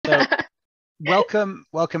So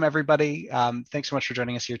welcome everybody. Thanks so much for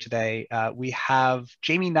joining us here today. We have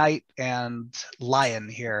Jamie Knight and Lion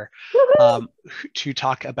here to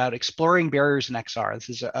talk about exploring barriers in XR. This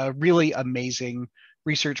is a really amazing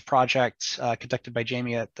research project conducted by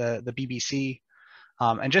Jamie at the BBC.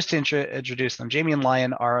 And just to introduce them, Jamie and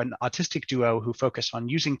Lion are an autistic duo who focus on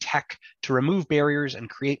using tech to remove barriers and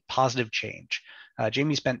create positive change.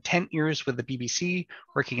 Jamie spent 10 years with the BBC,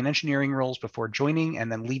 working in engineering roles before joining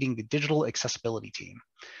and then leading the digital accessibility team.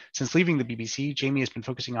 Since leaving the BBC, Jamie has been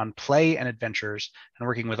focusing on play and adventures and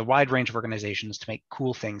working with a wide range of organizations to make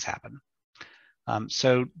cool things happen.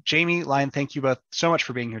 So Jamie, Lion, thank you both so much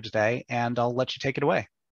for being here today, and I'll let you take it away.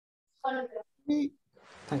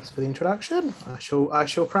 Thanks for the introduction. I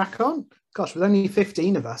shall crack on. Gosh, with only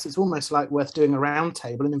 15 of us, it's almost like worth doing a round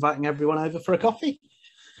table and inviting everyone over for a coffee.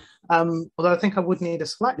 Although I think I would need a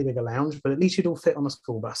slightly bigger lounge, but at least you'd all fit on a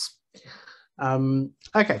school bus.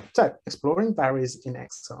 Okay, so exploring barriers in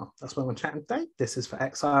XR. That's what I'm chatting today. This is for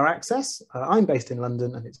XR Access. I'm based in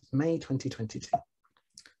London and it's May 2022.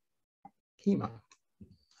 Chemo.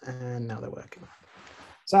 And now they're working.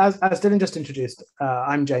 So as Dylan just introduced,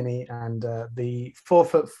 I'm Jamie, and the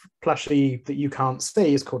 4-foot plushie that you can't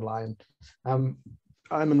see is called Lion. I'm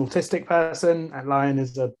an autistic person, and Lion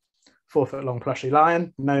is a 4-foot long plushie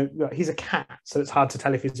lion. No, he's a cat, so it's hard to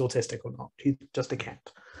tell if he's autistic or not. He's just a cat.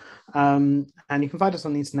 And you can find us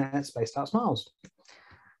on the internet, Spaced Out Smiles.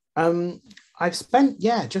 I've spent,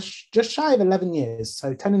 just shy of 11 years,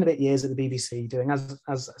 so 10 and a bit years at the BBC, doing, as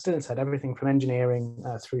Dylan said, everything from engineering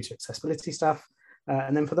through to accessibility stuff.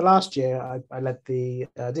 And then for the last year, I led the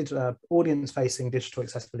audience-facing digital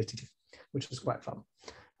accessibility team, which was quite fun.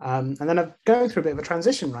 And then I'm going through a bit of a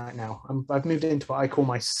transition right now. I've moved into what I call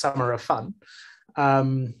my summer of fun,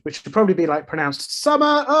 which would probably be like pronounced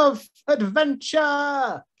summer of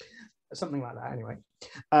adventure, something like that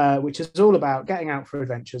anyway, which is all about getting out for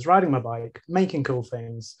adventures, riding my bike, making cool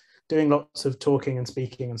things, doing lots of talking and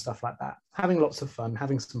speaking and stuff like that, having lots of fun,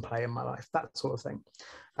 having some play in my life, that sort of thing.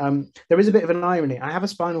 There is a bit of an irony. I have a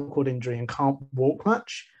spinal cord injury and can't walk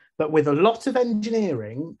much, but with a lot of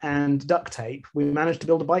engineering and duct tape, we managed to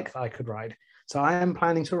build a bike that I could ride. So I am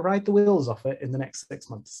planning to ride the wheels off it in the next 6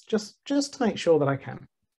 months, just to make sure that I can.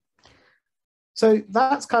 So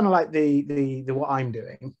that's kind of like the what I'm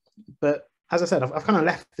doing. But as I said, I've kind of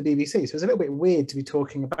left the BBC, so it's a little bit weird to be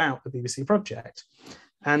talking about the BBC project.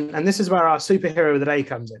 And this is where our superhero of the day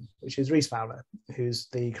comes in, which is Rhys Fowler, who's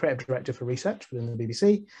the creative director for research within the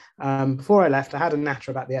BBC. Before I left, I had a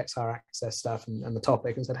natter about the XR Access stuff and the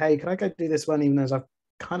topic and said, hey, could I go do this one even though I've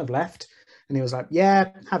kind of left? And he was like,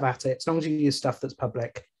 yeah, have at it. As long as you use stuff that's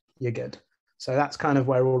public, you're good. So that's kind of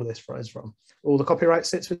where all of this is from. All the copyright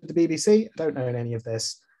sits with the BBC. I don't own any of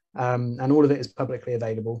this. And all of it is publicly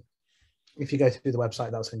available. If you go through the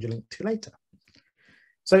website, I'll send you a link to later.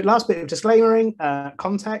 So last bit of disclaimering,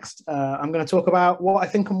 context. I'm going to talk about what I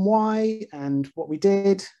think and why and what we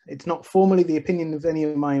did. It's not formally the opinion of any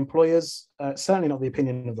of my employers, certainly not the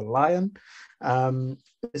opinion of the Lion.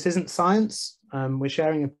 This isn't science. We're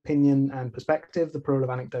sharing opinion and perspective. The plural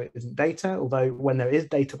of anecdote isn't data, although when there is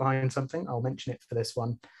data behind something, I'll mention it for this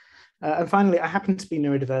one. And finally, I happen to be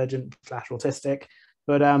neurodivergent / autistic,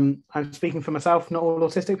 but I'm speaking for myself, not all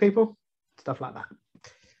autistic people, stuff like that.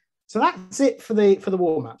 So that's it for the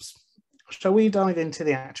warm-ups. Shall we dive into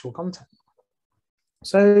the actual content?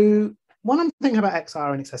 So when I'm thinking about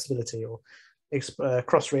XR and accessibility or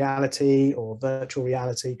cross reality or virtual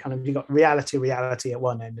reality, kind of you've got reality at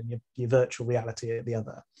one end and your virtual reality at the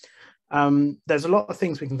other. There's a lot of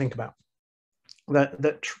things we can think about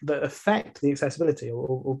that affect the accessibility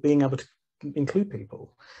or being able to include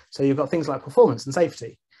people. So you've got things like performance and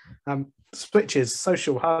safety, switches,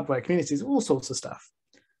 social hardware, communities, all sorts of stuff.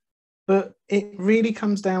 But it really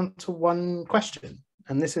comes down to one question.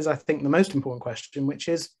 And this is, I think, the most important question, which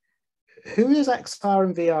is, who is XR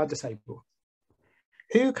and VR disabled?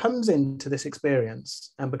 Who comes into this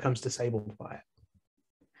experience and becomes disabled by it?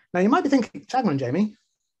 Now, you might be thinking, hang on, Jamie,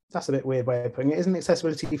 that's a bit weird way of putting it. Isn't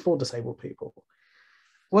accessibility for disabled people?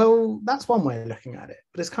 Well, that's one way of looking at it,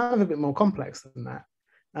 but it's kind of a bit more complex than that.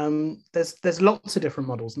 There's lots of different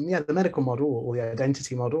models. And yeah, the medical model or the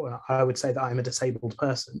identity model, I would say that I'm a disabled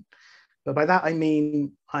person. But by that, I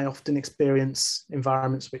mean, I often experience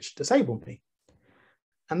environments which disable me.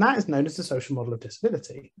 And that is known as the social model of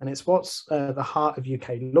disability. And it's what's the heart of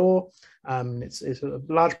UK law. It's a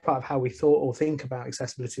large part of how we thought or think about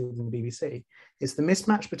accessibility within the BBC. It's the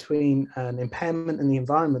mismatch between an impairment and the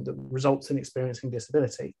environment that results in experiencing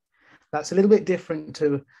disability. That's a little bit different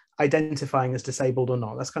to identifying as disabled or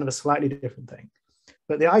not. That's kind of a slightly different thing.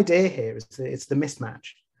 But the idea here is that it's the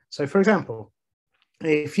mismatch. So for example,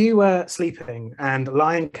 if you were sleeping and a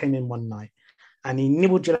lion came in one night and he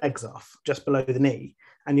nibbled your legs off just below the knee,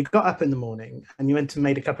 and you got up in the morning and you went and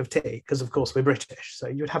made a cup of tea, because of course we're British, so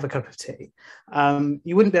you would have a cup of tea,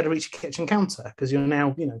 you wouldn't be able to reach your kitchen counter because you're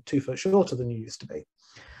now 2 foot shorter than you used to be.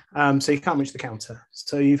 So you can't reach the counter.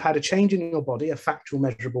 So you've had a change in your body, a factual,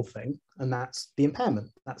 measurable thing, and that's the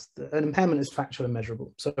impairment. An impairment is factual and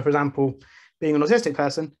measurable. So, for example, being an autistic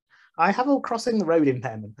person, I have a crossing the road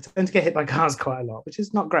impairment. I tend to get hit by cars quite a lot, which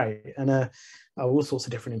is not great, and all sorts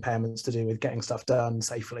of different impairments to do with getting stuff done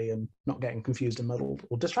safely and not getting confused and muddled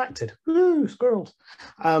or distracted. Woo, squirrels.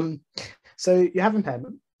 So you have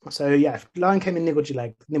impairment. So yeah, if lion came and nibbled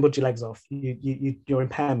your legs off, your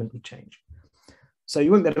impairment would change. So you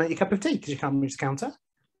wouldn't be able to make your cup of tea because you can't reach the counter.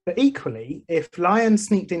 But equally, if lion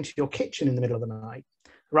sneaked into your kitchen in the middle of the night,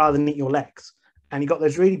 rather than eat your legs, and he got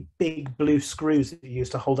those really big blue screws that you use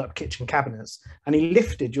to hold up kitchen cabinets, and he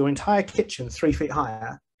lifted your entire kitchen 3 feet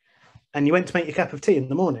higher, and you went to make your cup of tea in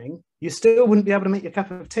the morning, you still wouldn't be able to make your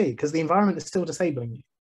cup of tea because the environment is still disabling you.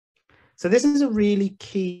 So this is a really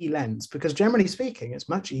key lens, because generally speaking, it's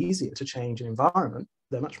much easier to change an environment.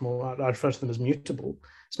 They're much more, I refer to them as mutable.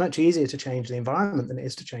 It's much easier to change the environment than it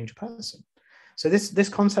is to change a person. So this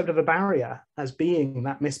concept of a barrier as being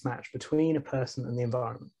that mismatch between a person and the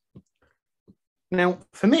environment. Now,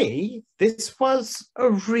 for me, this was a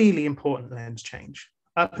really important lens change.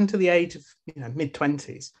 Up until the age of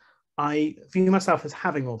mid-20s, I view myself as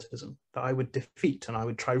having autism that I would defeat, and I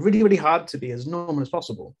would try really, really hard to be as normal as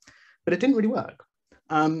possible. But it didn't really work,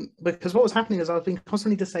 because what was happening is I was being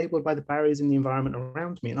constantly disabled by the barriers in the environment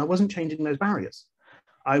around me, and I wasn't changing those barriers.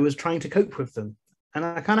 I was trying to cope with them. And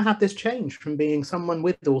I kind of had this change from being someone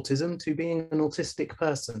with autism to being an autistic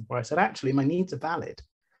person, where I said, actually, my needs are valid.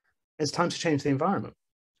 It's time to change the environment.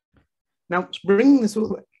 Now, bringing this all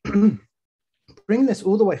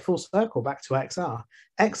the way full circle back to XR.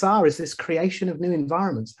 XR is this creation of new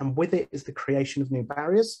environments, and with it is the creation of new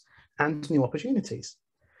barriers and new opportunities.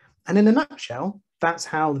 And in a nutshell, that's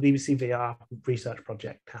how the BBC VR research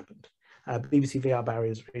project happened. BBC VR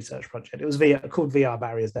Barriers Research Project. It was called VR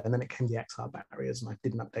Barriers then, and then it came the XR Barriers, and I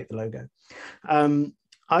didn't update the logo.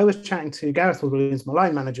 I was chatting to Gareth Williams, my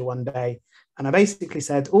line manager, one day, and I basically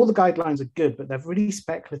said, all the guidelines are good, but they're really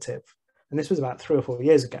speculative. And this was about 3 or 4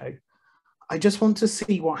 years ago. I just want to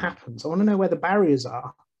see what happens. I want to know where the barriers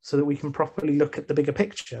are so that we can properly look at the bigger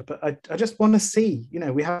picture. But I just want to see,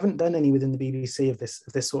 we haven't done any within the BBC of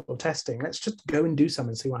this sort of testing. Let's just go and do some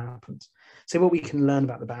and see what happens. See what we can learn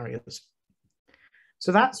about the barriers.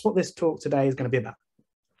 So that's what this talk today is going to be about.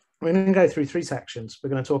 We're going to go through 3 sections. We're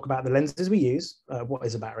going to talk about the lenses we use, what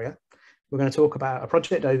is a barrier. We're going to talk about a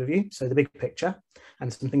project overview, so the big picture,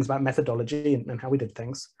 and some things about methodology and how we did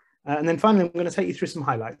things. And then finally, I'm going to take you through some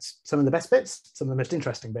highlights, some of the best bits, some of the most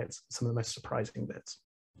interesting bits, some of the most surprising bits.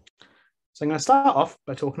 So I'm going to start off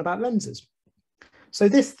by talking about lenses. So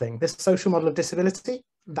this social model of disability,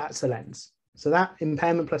 that's a lens. So that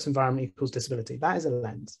impairment plus environment equals disability, that is a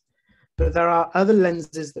lens. But there are other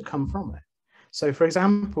lenses that come from it. So for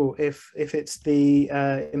example, if it's the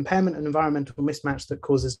impairment and environmental mismatch that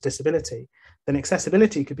causes disability, then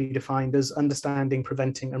accessibility could be defined as understanding,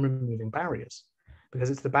 preventing, and removing barriers, because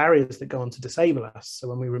it's the barriers that go on to disable us. So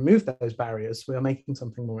when we remove those barriers, we are making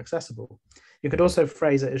something more accessible. You could also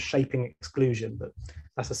phrase it as shaping exclusion, but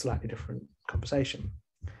that's a slightly different conversation.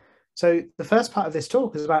 So the first part of this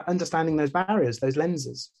talk is about understanding those barriers, those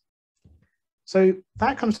lenses. So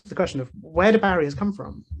that comes to the question of, where do barriers come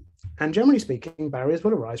from? And generally speaking, barriers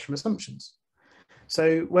will arise from assumptions.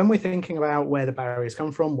 So when we're thinking about where the barriers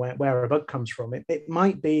come from, where a bug comes from, it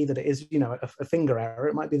might be that it is, a finger error.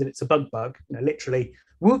 It might be that it's a bug, literally,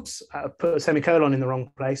 whoops, I put a semicolon in the wrong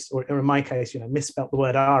place, or in my case, misspelt the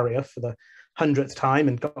word aria for the 100th time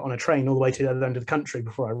and got on a train all the way to the other end of the country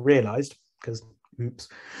before I realized, because oops.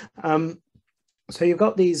 So you've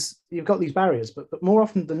got these barriers, but more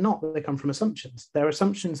often than not, they come from assumptions. They're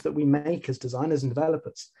assumptions that we make as designers and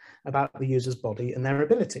developers about the user's body and their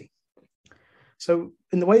ability. So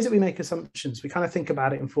in the ways that we make assumptions, we kind of think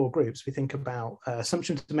about it in 4 groups. We think about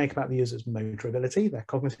assumptions to make about the user's motor ability, their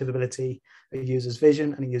cognitive ability, a user's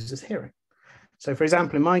vision, and a user's hearing. So for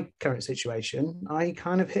example, in my current situation, I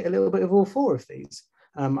kind of hit a little bit of all 4 of these.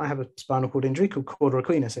 I have a spinal cord injury called cauda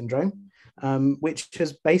equina syndrome, which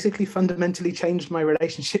has basically fundamentally changed my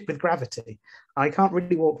relationship with gravity. I can't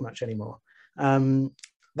really walk much anymore.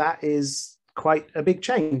 That is quite a big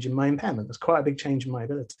change in my impairment. There's quite a big change in my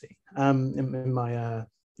ability, in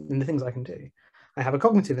the things I can do. I have a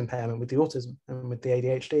cognitive impairment with the autism and with the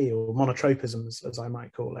ADHD, or monotropism, as I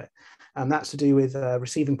might call it. And that's to do with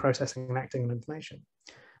receiving, processing, and acting on information.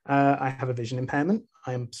 I have a vision impairment.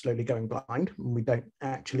 I am slowly going blind. And we don't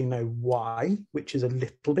actually know why, which is a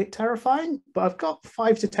little bit terrifying, but I've got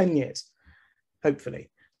 5 to 10 years, hopefully.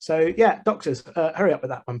 So yeah, doctors, hurry up with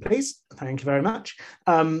that one, please. Thank you very much.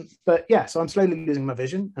 But yeah, so I'm slowly losing my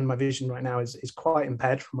vision, and my vision right now is quite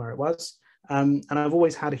impaired from where it was. And I've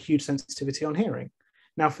always had a huge sensitivity on hearing.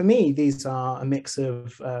 Now, for me, these are a mix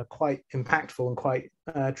of quite impactful and quite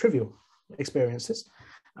trivial experiences.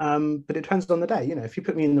 But it depends on the day. If you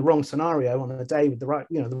put me in the wrong scenario on a day with the right,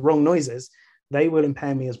 the wrong noises, they will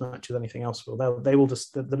impair me as much as anything else will. They will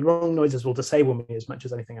just, the wrong noises will disable me as much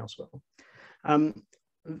as anything else will.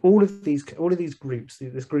 All of these groups,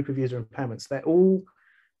 this group of user impairments, they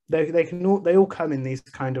all come in these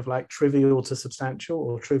kind of like trivial to substantial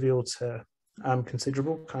or trivial to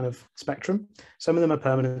considerable kind of spectrum. Some of them are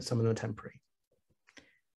permanent, some of them are temporary.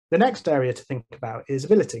 The next area to think about is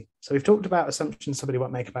ability. So we've talked about assumptions somebody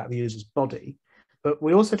might make about the user's body, but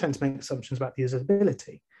we also tend to make assumptions about the user's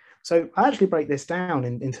ability. So I actually break this down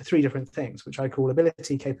into 3 different things, which I call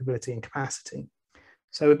ability, capability, and capacity.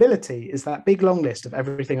 So ability is that big long list of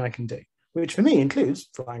everything I can do, which for me includes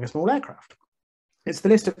flying a small aircraft. It's the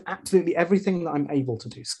list of absolutely everything that I'm able to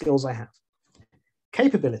do, skills I have.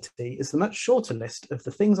 Capability is the much shorter list of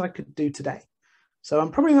the things I could do today. So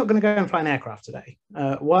I'm probably not going to go and fly an aircraft today.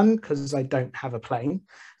 One, because I don't have a plane,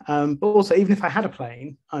 but also even if I had a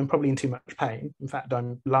plane, I'm probably in too much pain. In fact,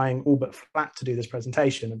 I'm lying all but flat to do this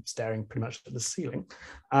presentation and staring pretty much at the ceiling,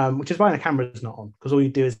 which is why the camera is not on, because all you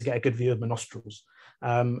do is get a good view of my nostrils.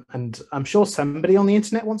 And I'm sure somebody on the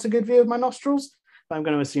internet wants a good view of my nostrils, but I'm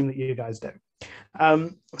going to assume that you guys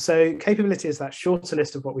don't. So capability is that shorter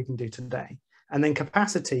list of what we can do today. And then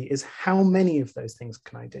capacity is how many of those things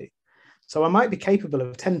can I do? So I might be capable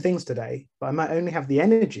of 10 things today, but I might only have the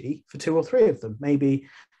energy for 2 or 3 of them, maybe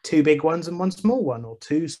 2 big ones and 1 small one, or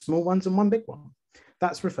 2 small ones and 1 big one.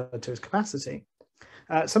 That's referred to as capacity.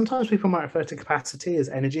 Sometimes people might refer to capacity as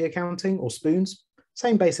energy accounting or spoons,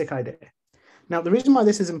 same basic idea. Now, the reason why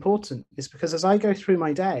this is important is because as I go through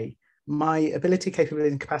my day, my ability,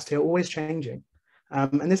 capability, and capacity are always changing.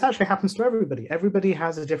 And this actually happens to everybody. Everybody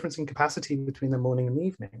has a difference in capacity between the morning and the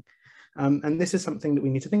evening. And this is something that we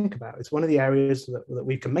need to think about. It's one of the areas that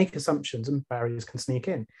we can make assumptions and barriers can sneak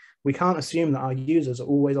in. We can't assume that our users are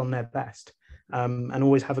always on their best and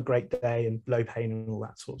always have a great day and low pain and all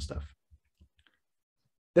that sort of stuff.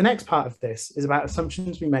 The next part of this is about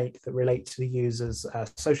assumptions we make that relate to the user's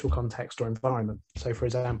social context or environment. So for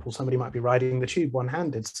example, somebody might be riding the tube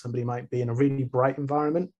one-handed, somebody might be in a really bright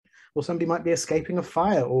environment, or somebody might be escaping a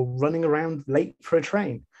fire or running around late for a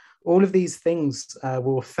train. All of these things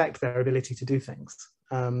will affect their ability to do things.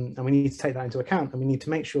 And we need to take that into account, and we need to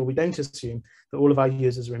make sure we don't assume that all of our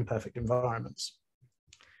users are in perfect environments.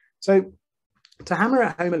 So to hammer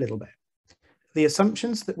it home a little bit, the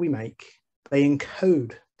assumptions that we make, they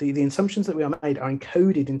encode, the assumptions that we are made are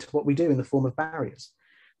encoded into what we do in the form of barriers.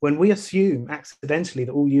 When we assume accidentally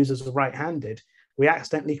that all users are right-handed, we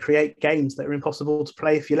accidentally create games that are impossible to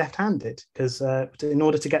play if you're left-handed, because in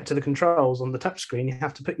order to get to the controls on the touchscreen, you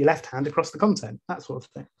have to put your left hand across the content, that sort of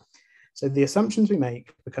thing. So the assumptions we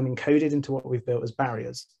make become encoded into what we've built as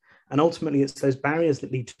barriers. And ultimately, it's those barriers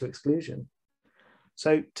that lead to exclusion.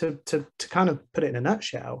 So to kind of put it in a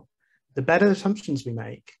nutshell, the better assumptions we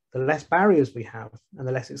make, the less barriers we have, and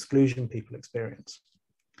the less exclusion people experience.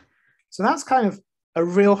 So that's kind of a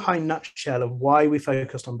real high nutshell of why we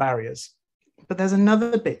focused on barriers. But there's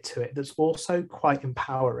another bit to it that's also quite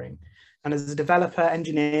empowering. And as a developer,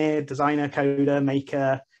 engineer, designer, coder,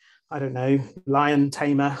 maker, I don't know, lion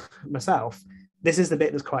tamer myself, this is the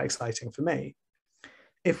bit that's quite exciting for me.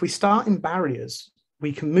 If we start in barriers,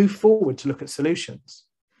 we can move forward to look at solutions.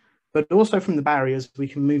 But also from the barriers, we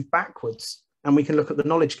can move backwards and we can look at the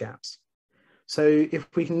knowledge gaps. So if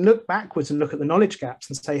we can look backwards and look at the knowledge gaps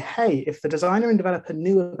and say, hey, if the designer and developer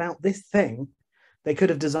knew about this thing, they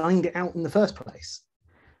could have designed it out in the first place.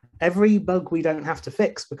 Every bug we don't have to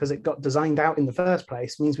fix because it got designed out in the first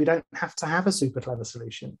place means we don't have to have a super clever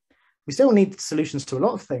solution. We still need solutions to a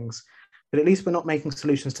lot of things, but at least we're not making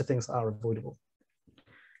solutions to things that are avoidable.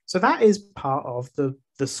 So that is part of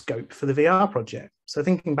the scope for the VR project. So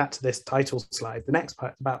thinking back to this title slide, the next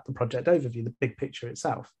part about the project overview, the big picture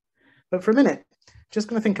itself. But for a minute, just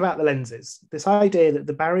going to think about the lenses, this idea that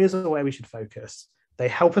the barriers are where we should focus. They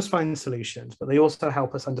help us find solutions, but they also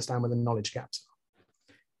help us understand where the knowledge gaps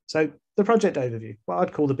are. So the project overview, what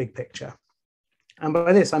I'd call the big picture. And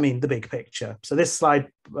by this, I mean the big picture. So this slide,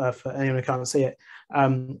 for anyone who can't see it,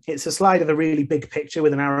 it's a slide of a really big picture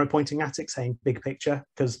with an arrow pointing at it saying big picture,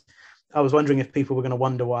 because I was wondering if people were going to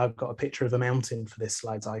wonder why I've got a picture of a mountain for this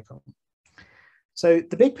slide's icon. So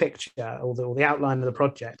the big picture, or the outline of the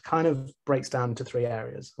project, kind of breaks down into three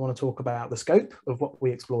areas. I want to talk about the scope of what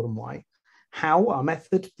we explored and why, how, our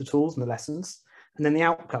method, the tools and the lessons, and then the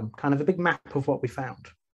outcome, kind of a big map of what we found.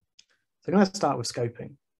 So I'm going to start with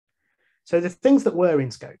scoping. So the things that were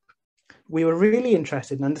in scope, we were really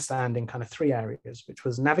interested in understanding kind of three areas, which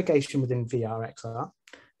was navigation within VR, XR,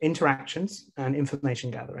 interactions, and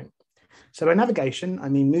information gathering. So by navigation, I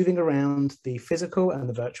mean moving around the physical and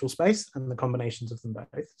the virtual space and the combinations of them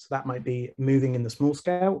both. So that might be moving in the small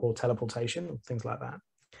scale or teleportation or things like that.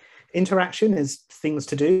 Interaction is things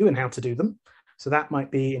to do and how to do them. So that might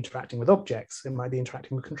be interacting with objects. It might be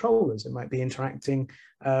interacting with controllers. It might be interacting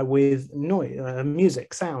with noise,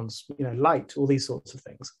 music, sounds, light, all these sorts of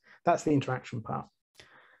things. That's the interaction part.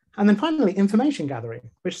 And then finally, information gathering,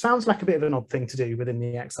 which sounds like a bit of an odd thing to do within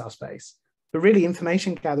the XR space. But really,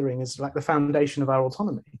 information gathering is like the foundation of our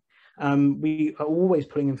autonomy. We are always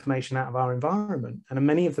pulling information out of our environment. And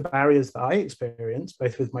many of the barriers that I experience,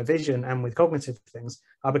 both with my vision and with cognitive things,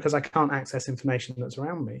 are because I can't access information that's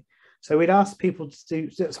around me. So we'd ask people to do,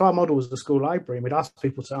 so our model was the school library, and we'd ask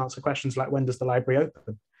people to answer questions like, when does the library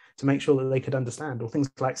open? To make sure that they could understand, or things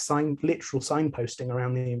like literal signposting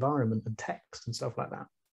around the environment and text and stuff like that.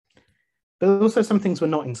 But also some things were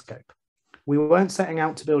not in scope. We weren't setting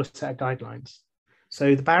out to build a set of guidelines.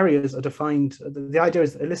 So the barriers are defined. The idea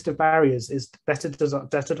is that a list of barriers is better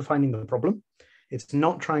defining the problem. It's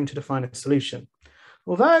not trying to define a solution.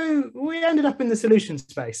 Although we ended up in the solution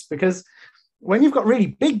space, because when you've got really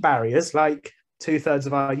big barriers, like 2/3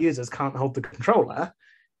 of our users can't hold the controller,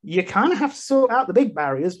 you kind of have to sort out the big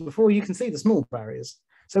barriers before you can see the small barriers.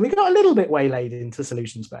 So we got a little bit waylaid into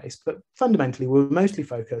solution space, but fundamentally we're mostly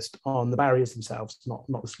focused on the barriers themselves, not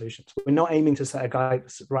the solutions. We're not aiming to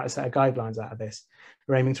write a set of guidelines out of this.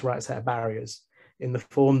 We're aiming to write a set of barriers in the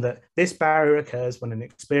form that this barrier occurs when an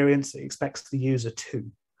experience expects the user to,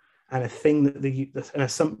 and a thing that an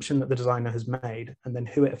assumption that the designer has made, and then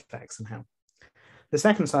who it affects and how. The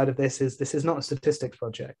second side of this is not a statistics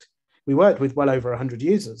project. We worked with well over 100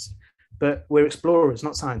 users, but we're explorers,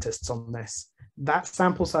 not scientists on this. That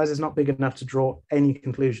sample size is not big enough to draw any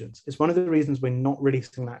conclusions. It's one of the reasons we're not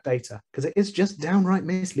releasing that data, because it is just downright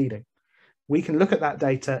misleading. We can look at that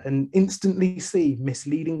data and instantly see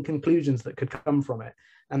misleading conclusions that could come from it.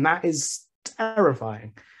 And that is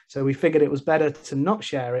terrifying. So we figured it was better to not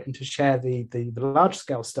share it and to share the large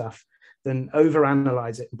scale stuff than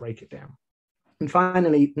overanalyze it and break it down. And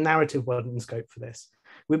finally, narrative wasn't in scope for this.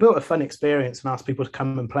 We built a fun experience and asked people to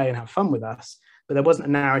come and play and have fun with us, but there wasn't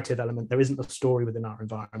a narrative element. There isn't a story within our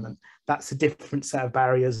environment. That's a different set of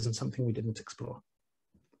barriers and something we didn't explore.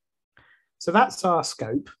 So that's our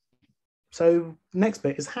scope. So next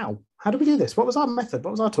bit is how. How do we do this? What was our method?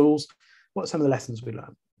 What was our tools? What are some of the lessons we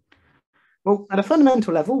learned? Well, at a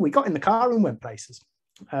fundamental level, we got in the car and went places.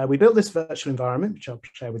 We built this virtual environment, which I'll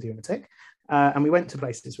share with you in a tick. And we went to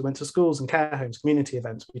places. We went to schools and care homes, community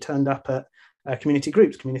events. We turned up at community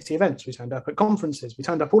groups, community events. We turned up at conferences. We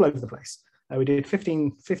turned up all over the place. We did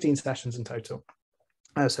 15 sessions in total.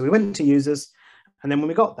 So we went to users. And then when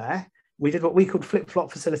we got there, we did what we called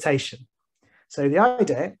flip-flop facilitation. So the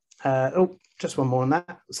idea, just one more on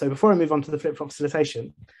that. So before I move on to the flip-flop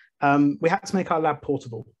facilitation, we had to make our lab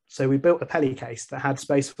portable. So we built a Peli case that had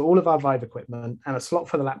space for all of our Vive equipment and a slot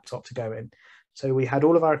for the laptop to go in. So we had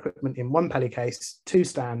all of our equipment in one Peli case, 2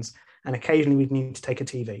 stands, and occasionally we'd need to take a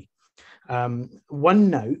TV. One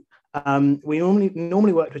note, we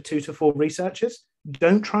normally worked with 2 to 4 researchers.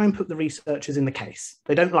 Don't try and put the researchers in the case.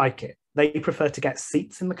 They don't like it. They prefer to get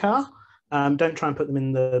seats in the car. Don't try and put them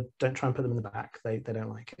in the back. They don't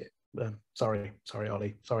like it. Sorry,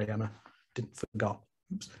 Ollie. Sorry, Emma. Forgot.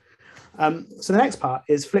 Oops. So the next part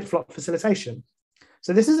is flip-flop facilitation.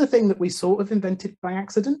 So this is a thing that we sort of invented by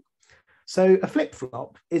accident. So a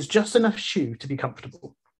flip-flop is just enough shoe to be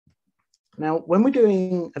comfortable. Now, when we're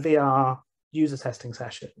doing a VR user testing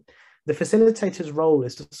session, the facilitator's role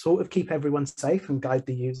is to sort of keep everyone safe and guide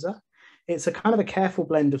the user. It's a kind of a careful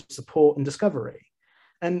blend of support and discovery.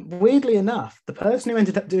 And weirdly enough, the person who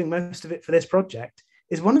ended up doing most of it for this project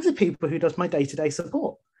is one of the people who does my day-to-day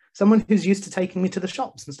support. Someone who's used to taking me to the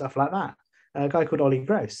shops and stuff like that, a guy called Ollie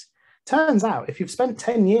Gross. Turns out, if you've spent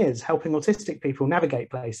 10 years helping autistic people navigate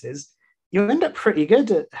places, you end up pretty good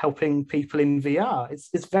at helping people in VR.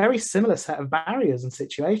 It's very similar set of barriers and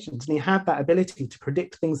situations, and he had that ability to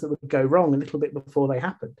predict things that would go wrong a little bit before they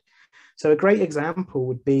happened. So a great example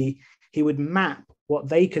would be he would map what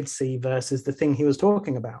they could see versus the thing he was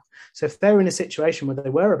talking about. So if they're in a situation where they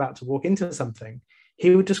were about to walk into something,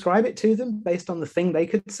 he would describe it to them based on the thing they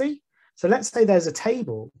could see. So let's say there's a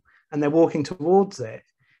table and they're walking towards it.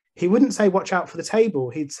 He wouldn't say, watch out for the table.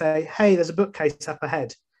 He'd say, hey, there's a bookcase up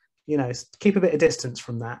ahead. Keep a bit of distance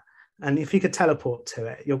from that. And if you could teleport to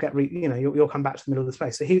it, you'll get, you'll come back to the middle of the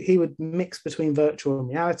space. So he would mix between virtual and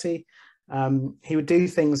reality. He would do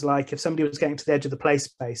things like, if somebody was getting to the edge of the play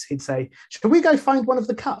space, he'd say, should we go find one of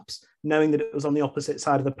the cups? Knowing that it was on the opposite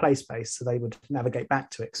side of the play space, so they would navigate back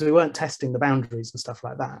to it, because we weren't testing the boundaries and stuff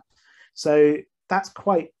like that. So that's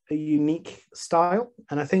quite a unique style.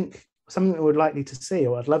 And I think something that we're likely to see,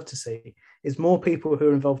 or I'd love to see, is more people who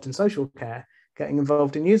are involved in social care getting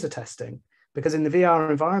involved in user testing, because in the VR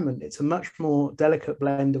environment, it's a much more delicate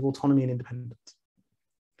blend of autonomy and independence.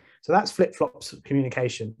 So that's flip-flops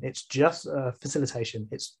communication. It's just facilitation.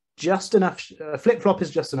 It's just enough. Flip-flop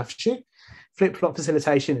is just enough shoot. Flip-flop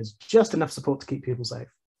facilitation is just enough support to keep people safe.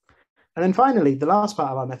 And then finally, the last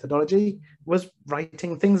part of our methodology was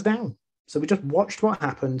writing things down. So we just watched what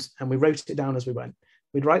happened and we wrote it down as we went.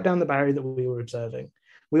 We'd write down the barrier that we were observing.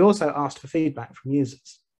 We also asked for feedback from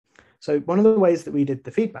users. So one of the ways that we did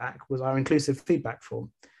the feedback was our inclusive feedback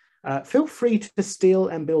form. Feel free to steal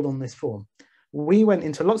and build on this form. We went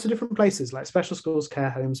into lots of different places, like special schools, care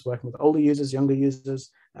homes, working with older users, younger users,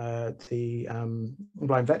 the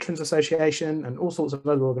Blind Veterans Association, and all sorts of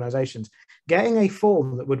other organizations. Getting a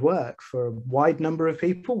form that would work for a wide number of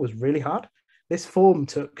people was really hard. This form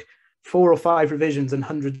took 4 or 5 revisions and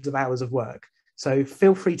hundreds of hours of work. So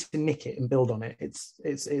feel free to nick it and build on it. It's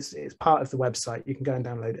part of the website. You can go and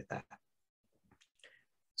download it there.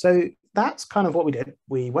 So that's kind of what we did.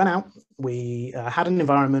 We went out, we had an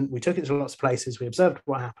environment, we took it to lots of places, we observed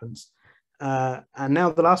what happens. And now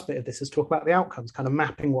the last bit of this is talk about the outcomes, kind of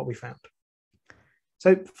mapping what we found.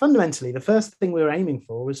 So fundamentally, the first thing we were aiming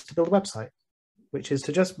for was to build a website, which is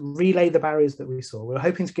to just relay the barriers that we saw. We were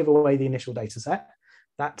hoping to give away the initial data set.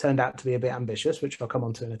 That turned out to be a bit ambitious, which I'll come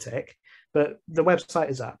on to in a tick. But the website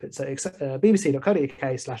is up. It's at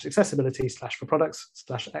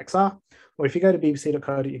bbc.co.uk/accessibility/for-products/XR. Or if you go to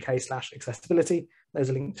bbc.co.uk/accessibility, there's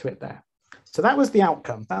a link to it there. So that was the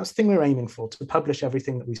outcome. That was the thing we were aiming for, to publish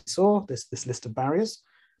everything that we saw, this list of barriers.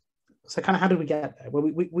 So kind of how did we get there?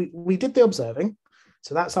 Well, we did the observing.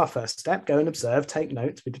 So that's our first step. Go and observe, take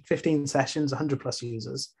notes. We did 15 sessions, 100 plus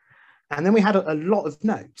users. And then we had a lot of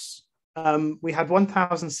notes. We had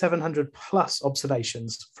 1,700 plus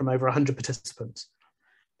observations from over 100 participants.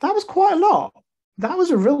 That was quite a lot. That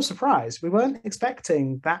was a real surprise. We weren't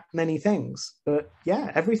expecting that many things, but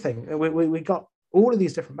yeah, everything. We got all of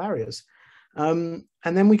these different barriers. And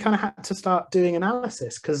then we kind of had to start doing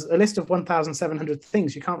analysis, because a list of 1,700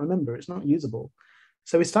 things you can't remember, it's not usable.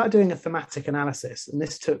 So we started doing a thematic analysis, and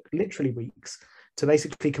this took literally weeks to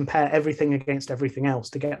basically compare everything against everything else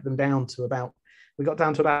to get them down to about, we got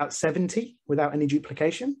down to about 70 without any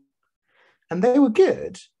duplication. And they were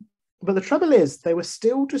good, but the trouble is they were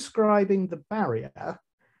still describing the barrier.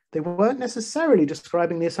 They weren't necessarily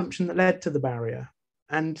describing the assumption that led to the barrier.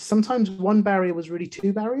 And sometimes one barrier was really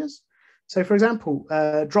 2 barriers. So for example,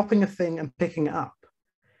 dropping a thing and picking it up.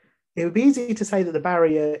 It would be easy to say that the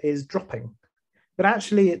barrier is dropping, but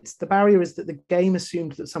actually the barrier is that the game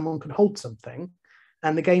assumed that someone could hold something,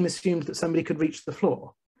 and the game assumed that somebody could reach the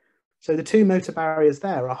floor. So the 2 motor barriers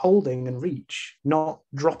there are holding and reach, not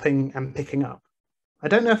dropping and picking up. I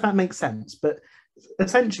don't know if that makes sense, but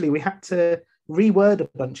essentially we had to reword a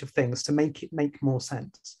bunch of things to make it make more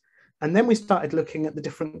sense. And then we started looking at the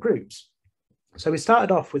different groups. So we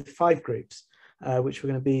started off with 5 groups, which were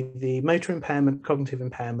going to be the motor impairment, cognitive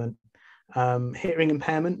impairment, hearing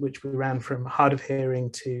impairment, which we ran from hard of hearing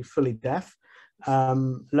to fully deaf,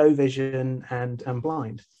 low vision and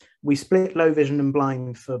blind. We split low vision and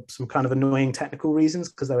blind for some kind of annoying technical reasons,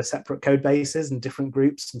 because there were separate code bases and different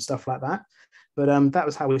groups and stuff like that. But that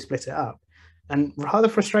was how we split it up. And rather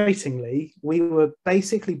frustratingly, we were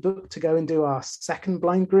basically booked to go and do our second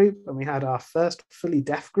blind group, and we had our first fully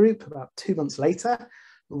deaf group about 2 months later,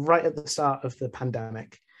 right at the start of the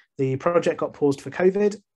pandemic. The project got paused for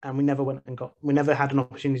COVID, and we never had an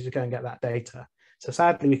opportunity to go and get that data. So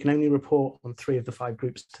sadly, we can only report on 3 of the 5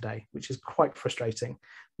 groups today, which is quite frustrating.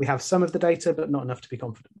 We have some of the data, but not enough to be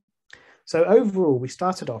confident. So overall, we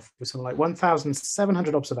started off with something like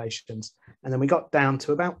 1,700 observations, and then we got down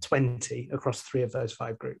to about 20 across 3 of those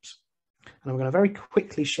 5 groups. And I'm going to very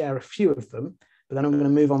quickly share a few of them, but then I'm going to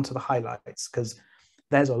move on to the highlights, because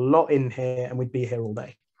there's a lot in here and we'd be here all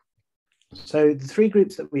day. So the 3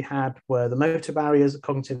 groups that we had were the motor barriers,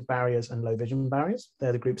 cognitive barriers, and low vision barriers.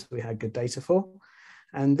 They're the groups that we had good data for.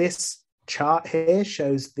 And this chart here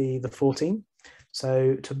shows the 14.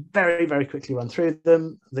 So to very, very quickly run through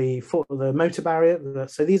them, the motor barrier,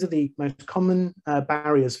 so these are the most common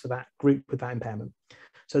barriers for that group with that impairment.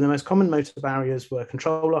 So the most common motor barriers were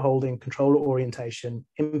controller holding, controller orientation,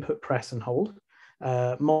 input, press and hold,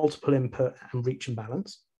 multiple input and reach and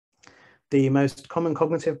balance. The most common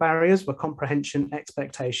cognitive barriers were comprehension,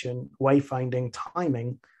 expectation, wayfinding,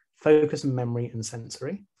 timing, focus and memory, and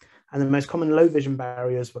sensory. And the most common low vision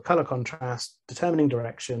barriers were color contrast, determining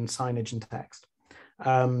direction, signage, and text.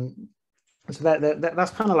 So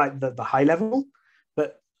that's kind of like the high level,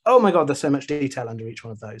 but oh my God, there's so much detail under each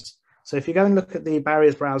one of those. So if you go and look at the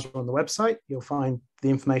barriers browser on the website, you'll find the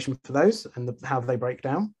information for those and how they break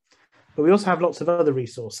down. But we also have lots of other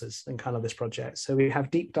resources in kind of this project. So we have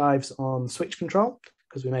deep dives on switch control,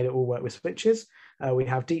 because we made it all work with switches. We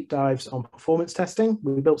have deep dives on performance testing.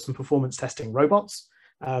 We built some performance testing robots.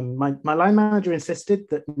 My line manager insisted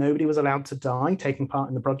that nobody was allowed to die taking part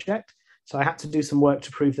in the project. So I had to do some work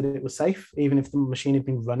to prove that it was safe, even if the machine had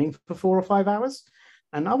been running for 4 or 5 hours.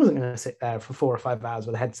 And I wasn't going to sit there for 4 or 5 hours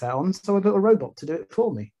with a headset on. So I built a robot to do it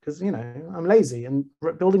for me because, you know, I'm lazy and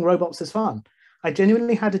building robots is fun. I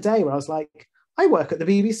genuinely had a day where I was like, I work at the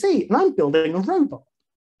BBC and I'm building a robot.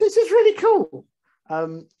 This is really cool.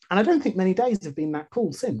 And I don't think many days have been that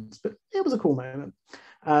cool since, but it was a cool moment.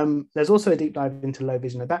 There's also a deep dive into low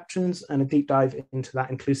vision adaptions and a deep dive into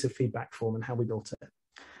that inclusive feedback form and how we built it.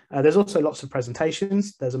 There's also lots of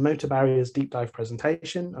presentations. There's a motor barriers deep dive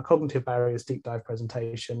presentation, a cognitive barriers deep dive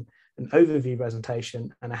presentation, an overview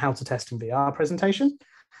presentation, and a how to test in VR presentation.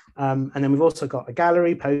 And then we've also got a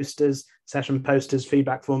gallery, posters, session posters,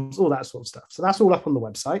 feedback forms, all that sort of stuff. So that's all up on the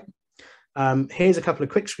website. Here's a couple of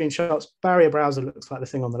quick screenshots. Barrier browser looks like the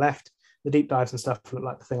thing on the left. The deep dives and stuff look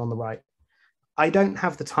like the thing on the right. I don't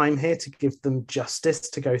have the time here to give them justice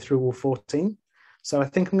to go through all 14. So I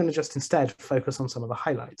think I'm going to just instead focus on some of the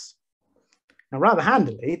highlights. Now, rather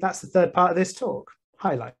handily, that's the third part of this talk,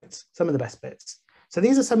 highlights, some of the best bits. So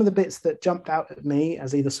these are some of the bits that jumped out at me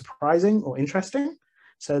as either surprising or interesting.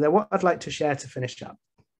 So they're what I'd like to share to finish up.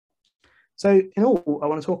 So in all, I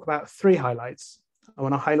want to talk about 3 highlights. I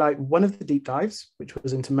want to highlight one of the deep dives, which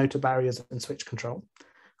was into motor barriers and switch control.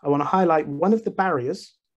 I want to highlight one of the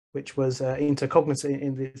barriers, which was into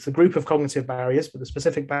cognitive, it's a group of cognitive barriers, but the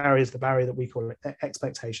specific barrier is the barrier that we call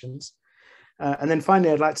expectations. And then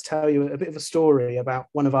finally, I'd like to tell you a bit of a story about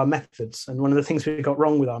one of our methods and one of the things we got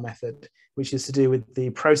wrong with our method, which is to do with the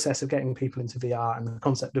process of getting people into VR and the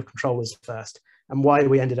concept of controllers first, and why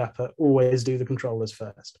we ended up at always do the controllers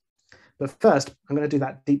first. But first, I'm going to do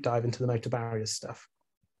that deep dive into the motor barriers stuff.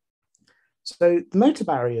 So the motor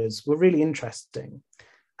barriers were really interesting.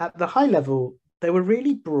 At the high level, they were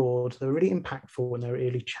really broad, they were really impactful, and they were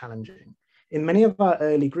really challenging. In many of our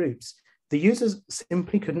early groups, the users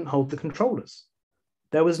simply couldn't hold the controllers.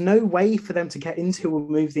 There was no way for them to get into or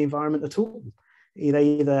move the environment at all. They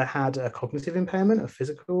either had a cognitive impairment, a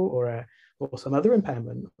physical, or some other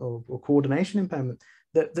impairment, or coordination impairment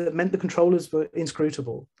that meant the controllers were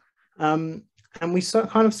inscrutable. And we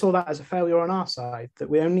kind of saw that as a failure on our side, that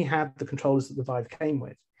we only had the controllers that the Vive came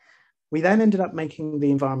with. We then ended up making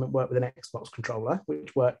the environment work with an Xbox controller,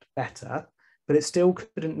 which worked better, but it still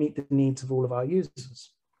couldn't meet the needs of all of our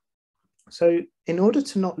users. So in order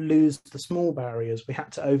to not lose the small barriers, we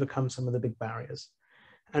had to overcome some of the big barriers.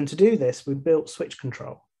 And to do this, we built switch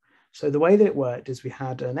control. So the way that it worked is we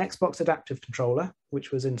had an Xbox adaptive controller,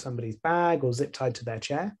 which was in somebody's bag or zip tied to their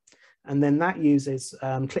chair. And then that uses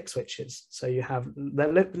click switches. So you have a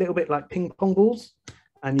little bit like ping pong balls,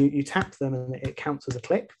 and you tap them and it counts as a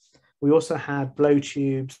click. We also had blow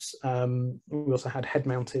tubes. We also had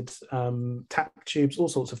head-mounted tap tubes, all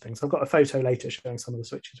sorts of things. I've got a photo later showing some of the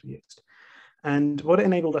switches we used. And what it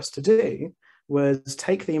enabled us to do was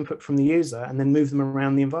take the input from the user and then move them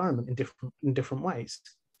around the environment in different ways.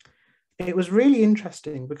 It was really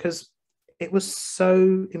interesting because it was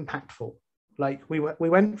so impactful. Like we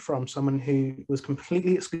went from someone who was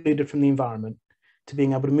completely excluded from the environment to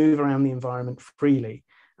being able to move around the environment freely.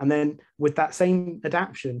 And then with that same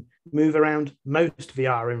adaptation, move around most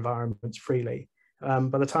VR environments freely.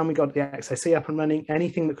 By the time we got the XAC up and running,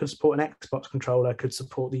 anything that could support an Xbox controller could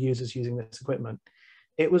support the users using this equipment.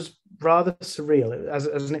 It was rather surreal. As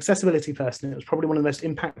an accessibility person, it was probably one of the most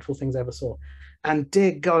impactful things I ever saw. And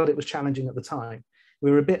dear God, it was challenging at the time. We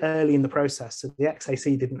were a bit early in the process, so the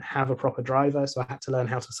XAC didn't have a proper driver, so I had to learn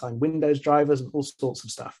how to assign Windows drivers and all sorts of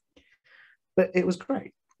stuff. But it was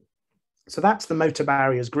great. So that's the motor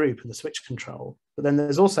barriers group and the switch control. But then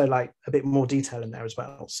there's also like a bit more detail in there as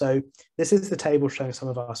well. So this is the table showing some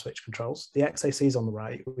of our switch controls. The XAC is on the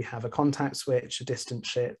right. We have a contact switch, a distance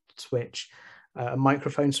shift switch, a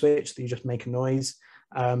microphone switch that you just make a noise,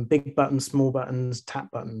 big buttons, small buttons, tap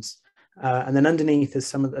buttons. And then underneath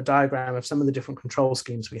is a diagram of some of the different control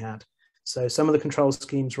schemes we had. So some of the control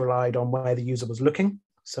schemes relied on where the user was looking.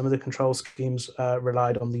 Some of the control schemes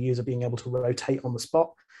relied on the user being able to rotate on the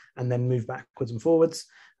spot and then move backwards and forwards.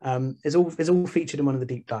 Is all featured in one of the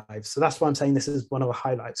deep dives. So that's why I'm saying this is one of the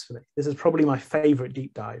highlights for me. This is probably my favorite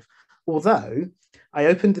deep dive. Although I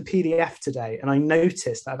opened the PDF today and I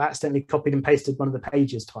noticed that I've accidentally copied and pasted one of the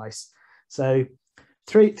pages twice. So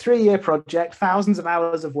three-year project, thousands of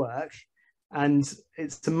hours of work. And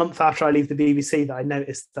it's a month after I leave the BBC that I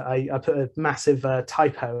noticed that I put a massive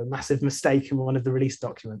typo, a massive mistake in one of the release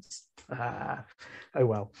documents. Oh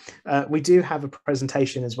well. We do have a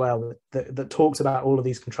presentation as well that talks about all of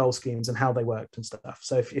these control schemes and how they worked and stuff.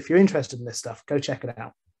 So if you're interested in this stuff, go check it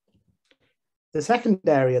out. The second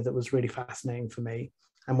area that was really fascinating for me,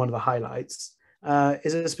 and one of the highlights,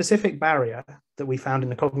 is a specific barrier that we found in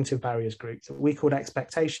the cognitive barriers group that we called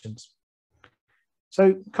expectations.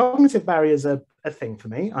 So cognitive barriers are a thing for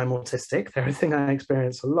me. I'm autistic. They're a thing I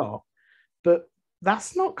experience a lot. But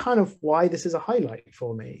that's not kind of why this is a highlight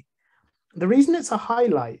for me. The reason it's a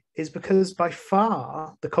highlight is because by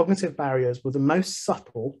far the cognitive barriers were the most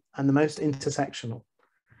subtle and the most intersectional.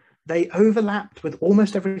 They overlapped with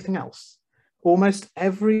almost everything else. Almost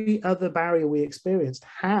every other barrier we experienced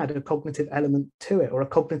had a cognitive element to it, or a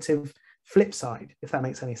cognitive flip side, if that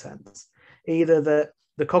makes any sense. Either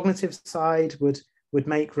the cognitive side would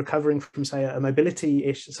make recovering from, say, a mobility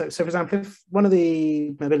issue. So for example, if one of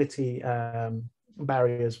the mobility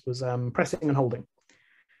barriers was pressing and holding.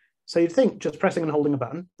 So you'd think just pressing and holding a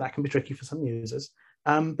button, that can be tricky for some users.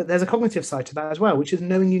 But there's a cognitive side to that as well, which is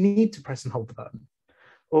knowing you need to press and hold the button,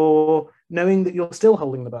 or knowing that you're still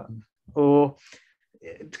holding the button, or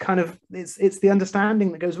it's the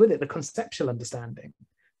understanding that goes with it, the conceptual understanding,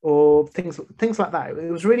 or things like that.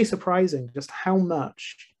 It was really surprising just how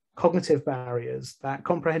much cognitive barriers, that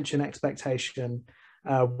comprehension, expectation,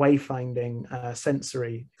 wayfinding,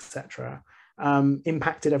 sensory, etc.,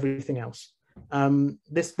 impacted everything else.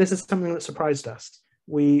 This is something that surprised us.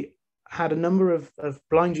 We had a number of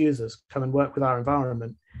blind users come and work with our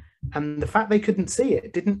environment, and the fact they couldn't see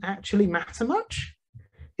it didn't actually matter much.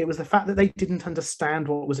 It was the fact that they didn't understand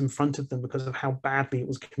what was in front of them because of how badly it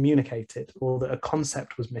was communicated, or that a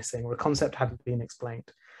concept was missing, or a concept hadn't been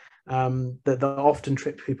explained, that often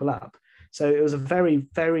tripped people up. So it was a very,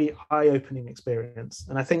 very eye-opening experience.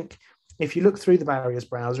 And I think if you look through the barriers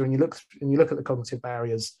browser and you look at the cognitive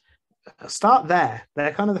barriers, start there.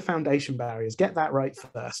 They're kind of the foundation barriers. Get that right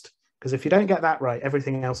first, because if you don't get that right,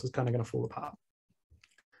 everything else is kind of going to fall apart.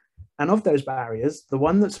 And of those barriers, the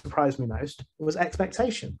one that surprised me most was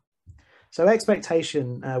expectation. So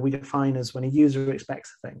expectation, we define as when a user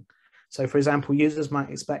expects a thing. So for example, users might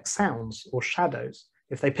expect sounds or shadows.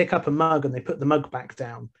 If they pick up a mug and they put the mug back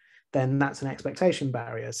down, then that's an expectation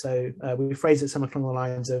barrier. So we phrase it something along the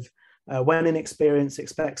lines of when an experience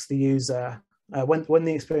expects the user, when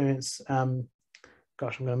the experience, gosh,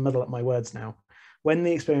 I'm going to muddle up my words now. When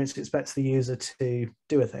the experience expects the user to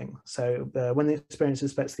do a thing. So when the experience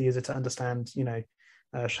expects the user to understand,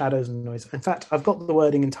 shadows and noise. In fact, I've got the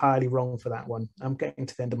wording entirely wrong for that one. I'm getting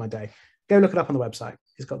to the end of my day. Go look it up on the website.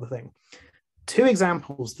 It's got the thing. Two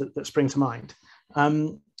examples that spring to mind.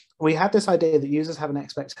 We had this idea that users have an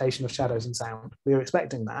expectation of shadows and sound. We were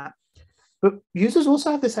expecting that. But users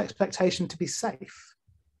also have this expectation to be safe.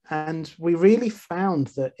 And we really found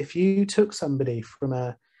that if you took somebody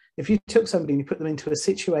and you put them into a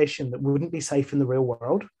situation that wouldn't be safe in the real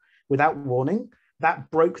world without warning,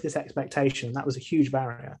 that broke this expectation. That was a huge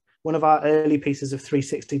barrier. One of our early pieces of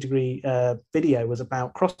 360-degree video was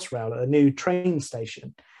about Crossrail, a new train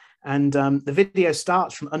station. And the video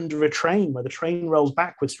starts from under a train where the train rolls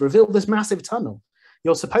backwards to reveal this massive tunnel.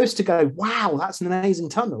 You're supposed to go, wow, that's an amazing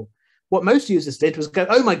tunnel. What most users did was go,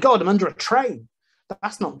 oh my God, I'm under a train.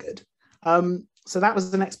 That's not good. So that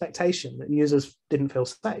was an expectation that users didn't feel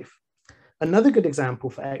safe. Another good example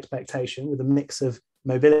for expectation with a mix of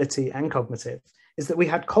mobility and cognitive is that we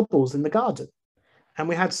had cobbles in the garden. And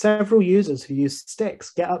we had several users who used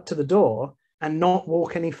sticks get up to the door and not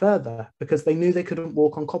walk any further because they knew they couldn't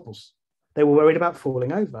walk on cobbles. They were worried about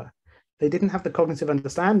falling over. They didn't have the cognitive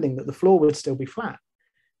understanding that the floor would still be flat.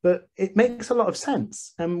 But it makes a lot of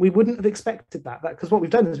sense. And we wouldn't have expected that because what we've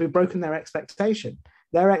done is we've broken their expectation.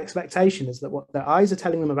 Their expectation is that what their eyes are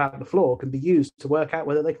telling them about the floor can be used to work out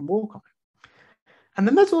whether they can walk on it. And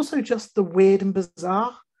then there's also just the weird and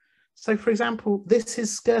bizarre. So for example, this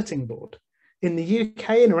is skirting board. In the UK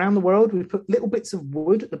and around the world, we put little bits of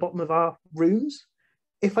wood at the bottom of our rooms.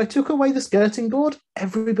 If I took away the skirting board,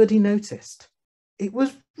 everybody noticed. It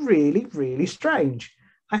was really, really strange.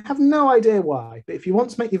 I have no idea why, but if you want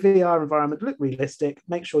to make your VR environment look realistic,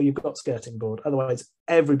 make sure you've got skirting board. Otherwise,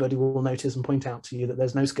 everybody will notice and point out to you that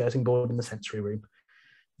there's no skirting board in the sensory room.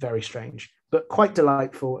 Very strange. but quite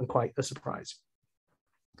delightful and quite a surprise.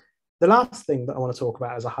 The last thing that I want to talk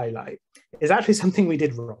about as a highlight is actually something we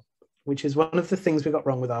did wrong, which is one of the things we got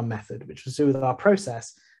wrong with our method, which was to do with our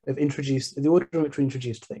process of the order in which we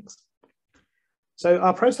introduced things. So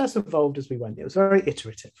our process evolved as we went. It was very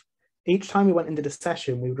iterative. Each time we went into the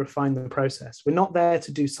session, we would refine the process. We're not there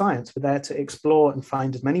to do science. We're there to explore and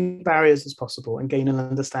find as many barriers as possible and gain an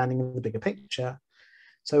understanding of the bigger picture.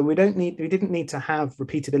 So we didn't need to have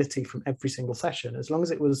repeatability from every single session, as long as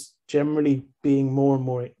it was generally being more and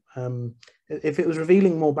more, if it was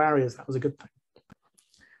revealing more barriers, that was a good thing.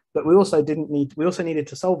 But we also needed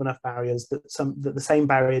to solve enough barriers that the same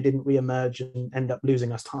barrier didn't re-emerge and end up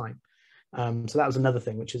losing us time. So that was another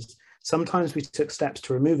thing, which is sometimes we took steps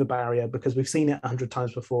to remove a barrier because we've seen it 100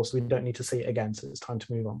 times before, so we don't need to see it again, so it's time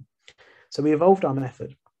to move on. So we evolved our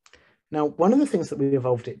method. Now, one of the things that we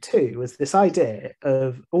evolved it to was this idea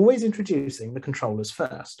of always introducing the controllers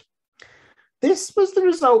first. This was the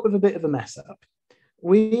result of a bit of a mess up.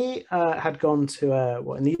 We had gone to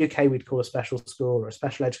what in the UK we'd call a special school or a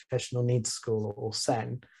special educational needs school, or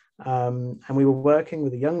SEN, and we were working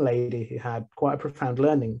with a young lady who had quite a profound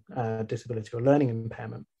learning disability or learning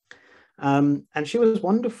impairment. And she was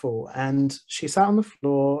wonderful, and she sat on the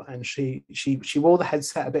floor and she wore the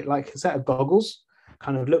headset a bit like a set of goggles,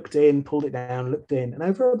 kind of looked in, pulled it down, looked in, and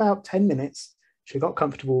over about 10 minutes, she got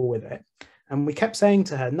comfortable with it. And we kept saying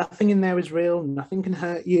to her, nothing in there is real, nothing can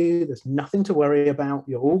hurt you, there's nothing to worry about,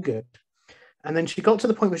 you're all good. And then she got to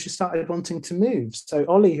the point where she started wanting to move. So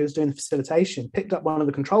Ollie, who was doing the facilitation, picked up one of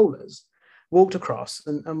the controllers, walked across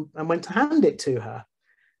and went to hand it to her,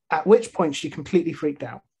 at which point she completely freaked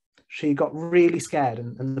out. She got really scared,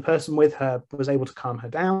 and the person with her was able to calm her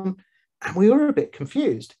down. And we were a bit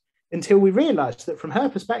confused until we realized that from her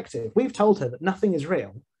perspective, we've told her that nothing is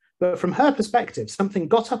real. But from her perspective, something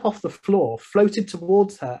got up off the floor, floated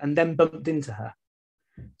towards her, and then bumped into her.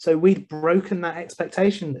 So we'd broken that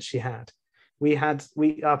expectation that she had.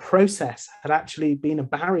 Our process had actually been a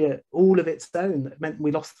barrier all of its own that meant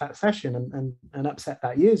we lost that session and upset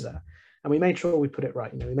that user. And we made sure we put it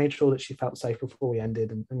right. We made sure that she felt safe before we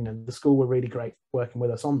ended, and the school were really great working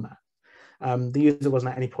with us on that. The user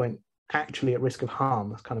wasn't at any point actually at risk of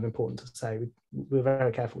harm. That's kind of important to say. We were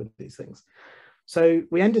very careful with these things. So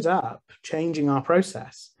we ended up changing our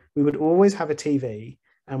process. We would always have a TV,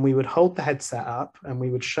 and we would hold the headset up, and we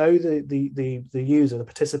would show the user, the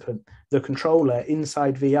participant, the controller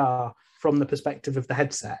inside VR from the perspective of the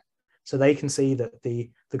headset. So they can see that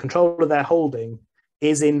the controller they're holding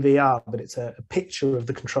is in VR, but it's a picture of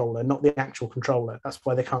the controller, not the actual controller. That's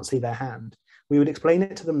why they can't see their hand. We would explain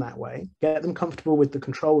it to them that way, get them comfortable with the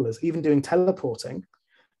controllers, even doing teleporting.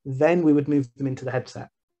 Then we would move them into the headset.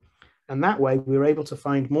 And that way we were able to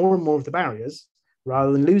find more and more of the barriers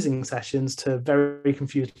rather than losing sessions to very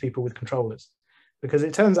confused people with controllers. Because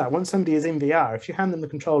it turns out once somebody is in VR, if you hand them the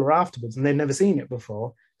controller afterwards and they've never seen it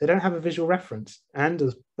before, they don't have a visual reference. And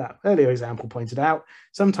as that earlier example pointed out,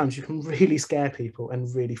 sometimes you can really scare people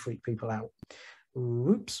and really freak people out.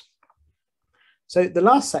 Oops. So the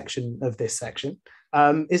last section of this section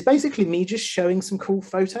is basically me just showing some cool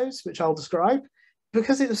photos, which I'll describe,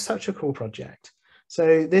 because it was such a cool project.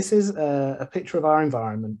 So this is a picture of our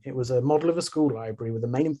environment. It was a model of a school library with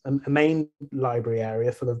a main library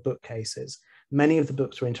area full of bookcases. Many of the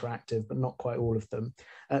books were interactive, but not quite all of them.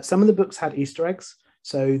 Some of the books had Easter eggs.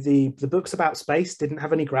 So the books about space didn't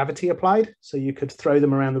have any gravity applied, so you could throw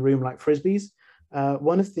them around the room like frisbees.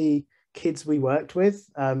 One of the kids we worked with,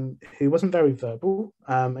 who wasn't very verbal,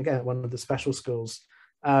 again, at one of the special schools,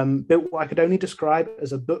 built what I could only describe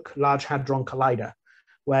as a book Large Hadron Collider,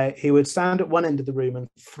 where he would stand at one end of the room and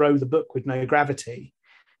throw the book with no gravity.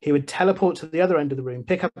 He would teleport to the other end of the room,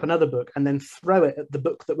 pick up another book, and then throw it at the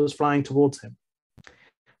book that was flying towards him.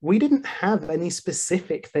 We didn't have any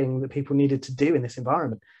specific thing that people needed to do in this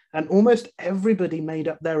environment. And almost everybody made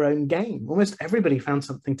up their own game. Almost everybody found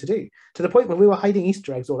something to do, to the point where we were hiding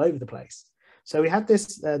Easter eggs all over the place. So we had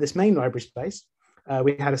this main library space.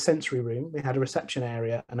 We had a sensory room, we had a reception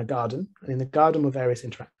area and a garden. And in the garden were various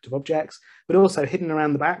interactive objects, but also hidden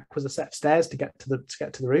around the back was a set of stairs to get to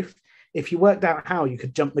the roof. If you worked out how, you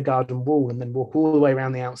could jump the garden wall and then walk all the way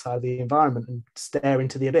around the outside of the environment and stare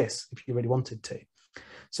into the abyss if you really wanted to.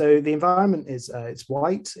 So the environment is it's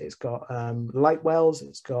white, it's got light wells,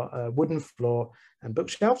 it's got a wooden floor and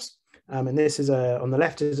bookshelves. And this is on the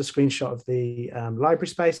left is a screenshot of the library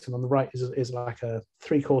space, and on the right is like a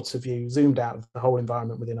 3/4 view zoomed out of the whole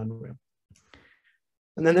environment within Unreal.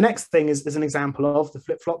 And then the next thing is an example of the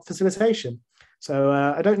flip-flop facilitation. So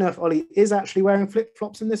I don't know if Ollie is actually wearing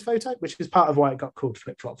flip-flops in this photo, which is part of why it got called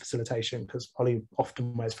flip-flop facilitation, because Ollie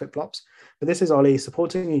often wears flip-flops. But this is Ollie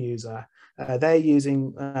supporting a user. They're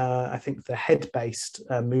using, I think, the head-based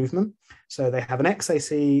movement. So they have an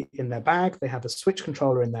XAC in their bag, they have a switch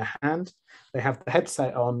controller in their hand, they have the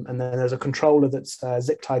headset on, and then there's a controller that's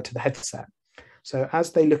zip tied to the headset. So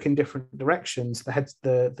as they look in different directions,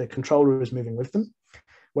 the controller is moving with them.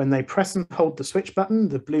 When they press and hold the switch button,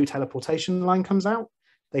 the blue teleportation line comes out.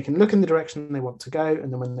 They can look in the direction they want to go, and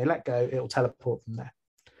then when they let go, it'll teleport them there.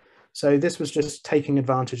 So this was just taking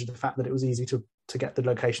advantage of the fact that it was easy to get the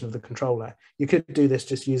location of the controller. You could do this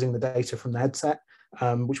just using the data from the headset,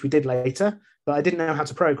 which we did later, but I didn't know how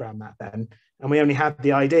to program that then. And we only had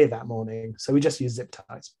the idea that morning, so we just used zip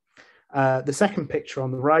ties. The second picture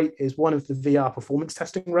on the right is one of the VR performance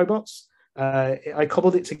testing robots. I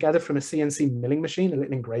cobbled it together from a CNC milling machine, a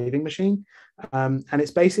little engraving machine. And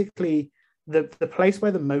it's basically the place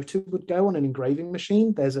where the motor would go on an engraving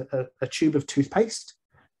machine. There's a tube of toothpaste,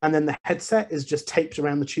 and then the headset is just taped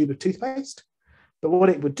around the tube of toothpaste. But what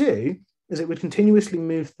it would do is it would continuously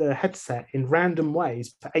move the headset in random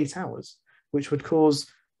ways for 8 hours, which would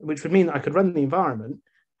mean that I could run the environment.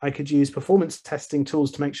 I could use performance testing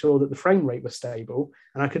tools to make sure that the frame rate was stable,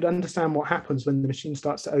 and I could understand what happens when the machine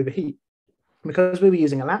starts to overheat. Because we were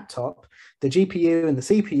using a laptop, the GPU and the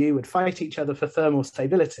CPU would fight each other for thermal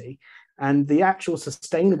stability, and the actual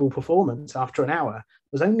sustainable performance after an hour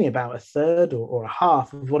was only about a third or a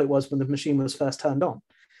half of what it was when the machine was first turned on.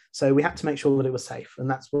 So we had to make sure that it was safe, and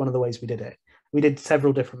that's one of the ways we did it. We did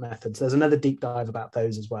several different methods. There's another deep dive about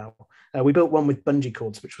those as well. We built one with bungee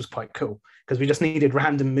cords, which was quite cool because we just needed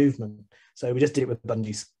random movement. So we just did it with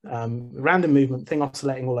bungees. Random movement, thing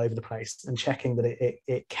oscillating all over the place and checking that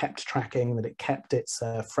it kept tracking, that it kept its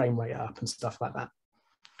frame rate up and stuff like that.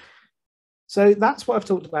 So that's what I've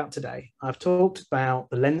talked about today. I've talked about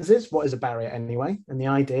the lenses, what is a barrier anyway, and the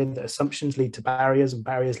idea that assumptions lead to barriers and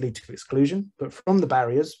barriers lead to exclusion. But from the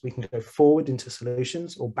barriers, we can go forward into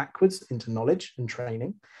solutions or backwards into knowledge and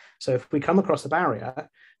training. So if we come across a barrier,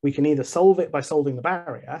 we can either solve it by solving the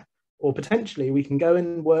barrier, or potentially we can go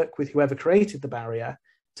and work with whoever created the barrier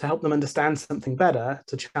to help them understand something better,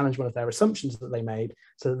 to challenge one of their assumptions that they made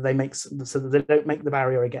so that they don't make the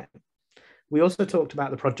barrier again. We also talked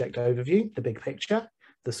about the project overview, the big picture,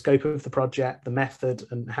 the scope of the project, the method,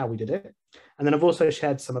 and how we did it. And then I've also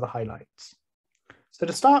shared some of the highlights. So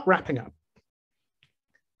to start wrapping up,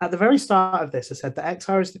 at the very start of this, I said that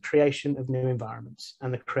XR is the creation of new environments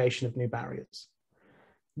and the creation of new barriers.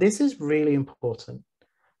 This is really important.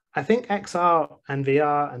 I think XR and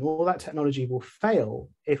VR and all that technology will fail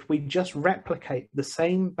if we just replicate the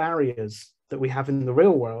same barriers that we have in the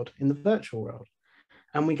real world in the virtual world.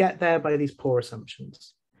 And we get there by these poor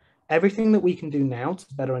assumptions. Everything that we can do now to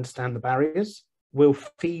better understand the barriers will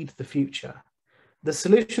feed the future. The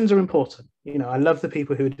solutions are important. You know, I love the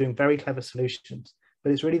people who are doing very clever solutions,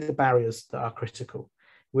 but it's really the barriers that are critical.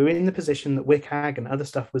 We're in the position that WCAG and other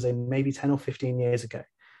stuff was in maybe 10 or 15 years ago,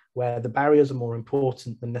 where the barriers are more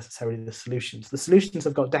important than necessarily the solutions. The solutions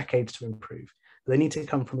have got decades to improve, but they need to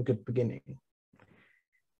come from a good beginning.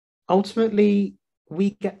 Ultimately,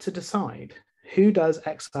 we get to decide, who does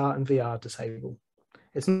XR and VR disable?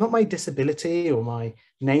 It's not my disability or my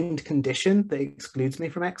named condition that excludes me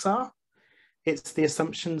from XR. It's the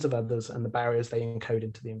assumptions of others and the barriers they encode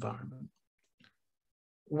into the environment.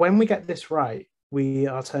 When we get this right, we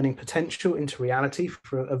are turning potential into reality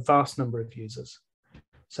for a vast number of users.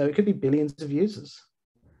 So it could be billions of users.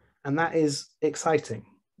 And that is exciting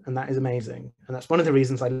and that is amazing. And that's one of the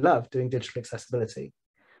reasons I love doing digital accessibility.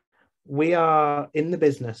 We are in the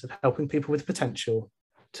business of helping people with potential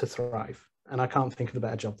to thrive. And I can't think of a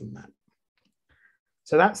better job than that.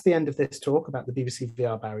 So that's the end of this talk about the BBC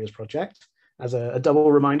VR Barriers project. As a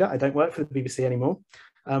double reminder, I don't work for the BBC anymore,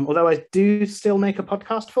 although I do still make a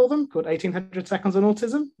podcast for them called 1800 Seconds on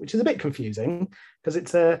Autism, which is a bit confusing because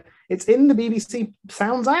it's in the BBC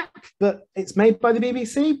Sounds app, but it's made by the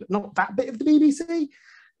BBC, but not that bit of the BBC.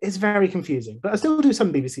 It's very confusing, but I still do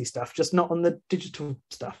some BBC stuff, just not on the digital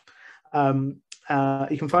stuff. You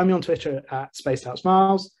can find me on Twitter at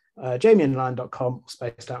SpacedOutSmiles, jamieandlion.com, or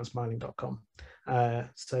spacedoutandsmiling.com.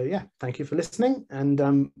 So yeah, thank you for listening, and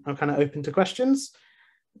I'm kind of open to questions.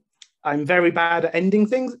 I'm very bad at ending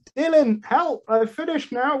things. Dylan, help! I've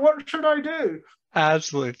finished now. What should I do?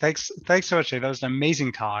 Absolutely. Thanks so much, Dave. That was an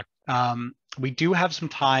amazing talk. We do have some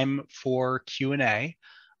time for Q&A.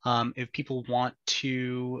 If people want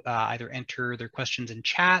to either enter their questions in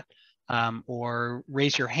chat or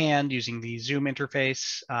raise your hand using the Zoom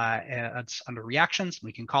interface. It's under reactions.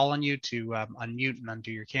 We can call on you to unmute and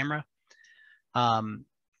undo your camera.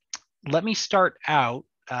 Let me start out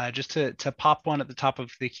just to pop one at the top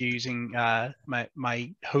of the queue using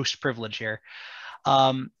my host privilege here.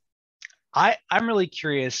 I'm really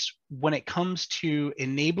curious when it comes to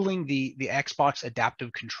enabling the Xbox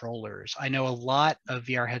adaptive controllers. I know a lot of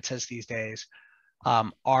VR headsets these days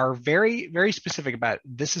are very, very specific about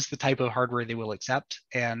this is the type of hardware they will accept,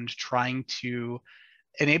 and trying to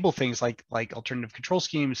enable things like alternative control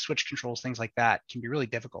schemes, switch controls, things like that can be really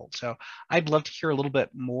difficult. So I'd love to hear a little bit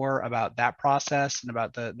more about that process and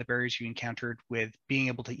about the barriers you encountered with being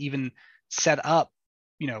able to even set up,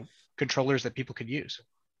 controllers that people could use.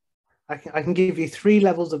 I can give you 3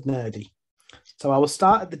 levels of nerdy. So I will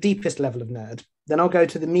start at the deepest level of nerd, then I'll go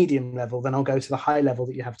to the medium level, then I'll go to the high level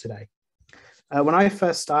that you have today. When I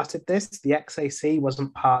first started this, the XAC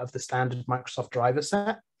wasn't part of the standard Microsoft driver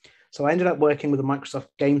set. So I ended up working with a Microsoft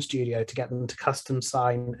Game Studio to get them to custom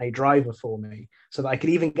sign a driver for me so that I could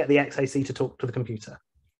even get the XAC to talk to the computer.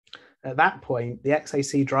 At that point, the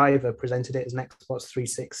XAC driver presented it as an Xbox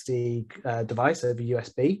 360 device over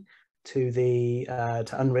USB to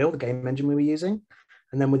Unreal, the game engine we were using.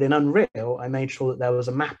 And then within Unreal, I made sure that there was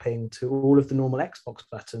a mapping to all of the normal Xbox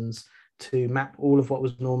buttons to map all of what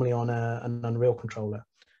was normally on an Unreal controller.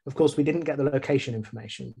 Of course, we didn't get the location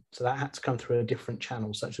information, so that had to come through a different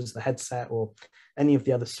channel, such as the headset or any of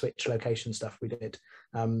the other Switch location stuff we did.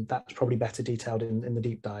 That's probably better detailed in the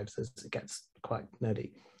deep dives as it gets quite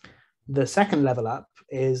nerdy. The second level up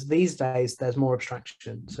is these days there's more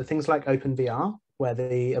abstraction. So things like OpenVR, where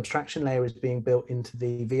the abstraction layer is being built into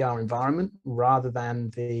the VR environment rather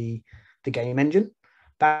than the game engine.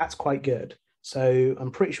 That's quite good. So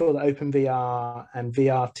I'm pretty sure that OpenVR and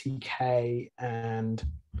VRTK, and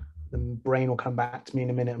the brain will come back to me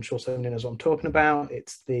in a minute. I'm sure someone knows what I'm talking about.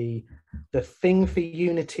 It's the thing for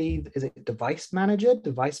Unity. Is it Device Manager,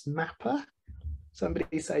 Device Mapper?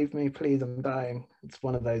 Somebody save me, please, I'm dying. It's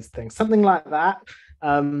one of those things. Something like that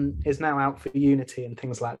is now out for Unity and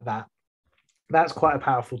things like that. That's quite a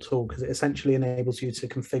powerful tool because it essentially enables you to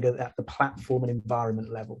configure at the platform and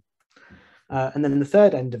environment level. And then the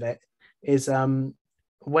third end of it is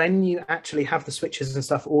when you actually have the switches and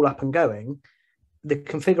stuff all up and going, the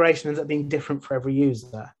configuration ends up being different for every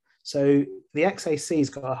user. So the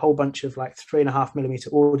XAC's got a whole bunch of like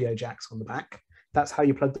 3.5mm audio jacks on the back. That's how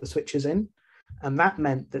you plug the switches in. And that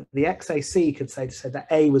meant that the XAC could say that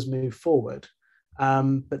A was moved forward.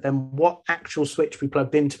 But then what actual switch we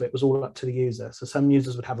plugged into it was all up to the user. So some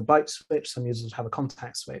users would have a byte switch, some users would have a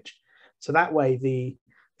contact switch. So that way the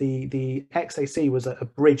XAC was a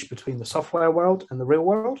bridge between the software world and the real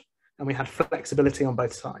world, and we had flexibility on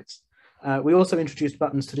both sides. We also introduced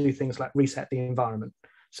buttons to do things like reset the environment.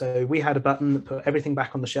 So we had a button that put everything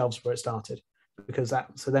back on the shelves where it started,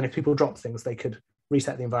 so then if people dropped things, they could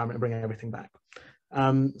reset the environment and bring everything back.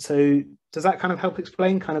 So does that kind of help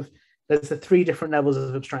explain there's the 3 different levels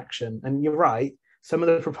of abstraction? And you're right, some of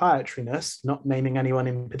the proprietariness, not naming anyone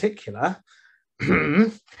in particular,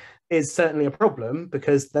 is certainly a problem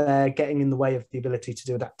because they're getting in the way of the ability to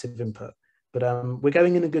do adaptive input. But we're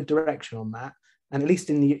going in a good direction on that. And at least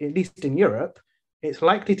in Europe, it's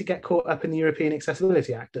likely to get caught up in the European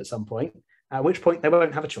Accessibility Act at some point, at which point they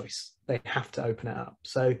won't have a choice. They have to open it up.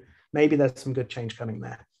 So maybe there's some good change coming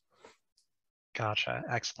there. Gotcha.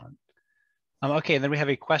 Excellent. Okay, then we have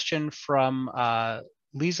a question from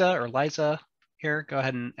Liza here. Go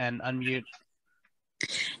ahead and unmute.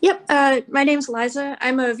 Yep, my name's Liza.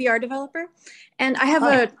 I'm a VR developer, and I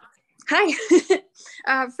have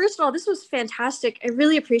Hi. First of all, this was fantastic. I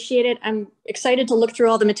really appreciate it. I'm excited to look through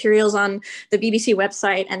all the materials on the BBC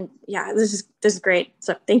website, and yeah, this is great.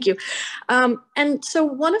 So thank you. And so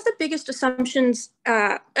one of the biggest assumptions,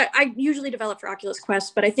 I usually develop for Oculus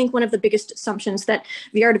Quest, but I think one of the biggest assumptions that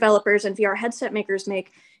VR developers and VR headset makers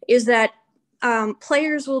make is that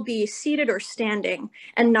players will be seated or standing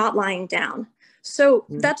and not lying down. So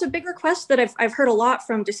that's a big request that I've heard a lot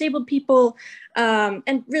from disabled people,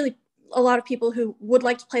 and really a lot of people who would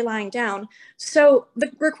like to play lying down. So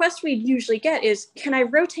the request we usually get is, can I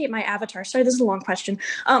rotate my avatar? Sorry, this is a long question.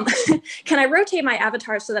 Can I rotate my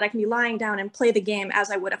avatar so that I can be lying down and play the game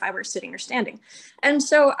as I would if I were sitting or standing? And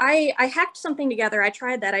so I hacked something together. I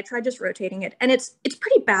tried that. I tried just rotating it, and it's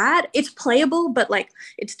pretty bad. It's playable, but like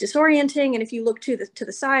it's disorienting. And if you look to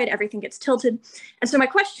the side, everything gets tilted. And so my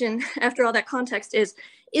question, after all that context, is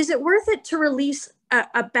it worth it to release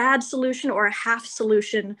a bad solution or a half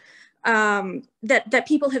solution that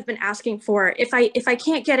people have been asking for if I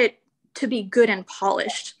can't get it to be good and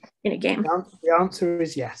polished in a game? The answer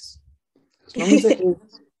is yes. As long as it is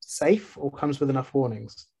safe or comes with enough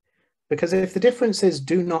warnings. Because if the difference is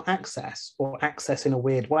do not access or access in a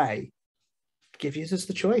weird way, give users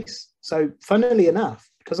the choice. So funnily enough,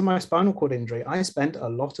 because of my spinal cord injury, I spent a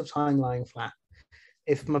lot of time lying flat.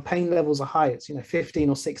 If my pain levels are high, it's 15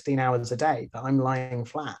 or 16 hours a day that I'm lying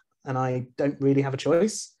flat and I don't really have a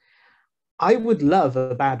choice. I would love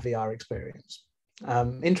a bad VR experience.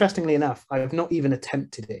 Interestingly enough, I've not even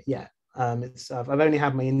attempted it yet. I've only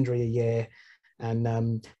had my injury a year,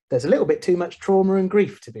 and there's a little bit too much trauma and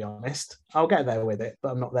grief, to be honest. I'll get there with it, but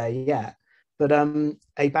I'm not there yet. But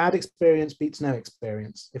a bad experience beats no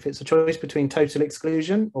experience. If it's a choice between total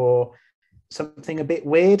exclusion or something a bit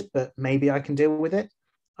weird, but maybe I can deal with it,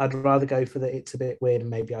 I'd rather go for the it's a bit weird and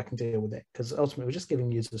maybe I can deal with it, because ultimately we're just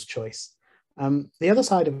giving users choice. The other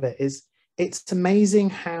side of it is it's amazing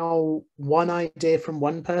how one idea from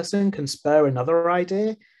one person can spur another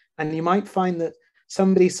idea. And you might find that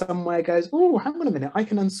somebody somewhere goes, oh, hang on a minute, I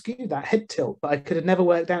can unskew that head tilt, but I could have never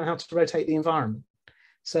worked out how to rotate the environment.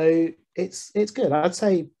 So it's good. I'd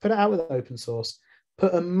say put it out with open source,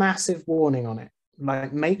 put a massive warning on it.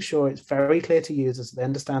 Like, make sure it's very clear to users, they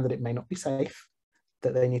understand that it may not be safe,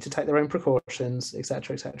 that they need to take their own precautions,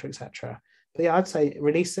 etc., etc., etc. But yeah, I'd say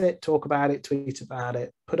release it, talk about it, tweet about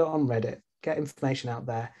it, put it on Reddit, get information out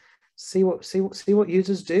there, see what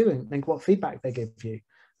users do and think what feedback they give you.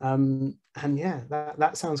 And yeah,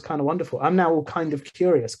 that sounds kind of wonderful. I'm now all kind of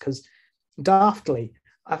curious because daftly,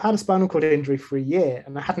 I've had a spinal cord injury for a year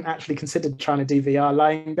and I hadn't actually considered trying to do VR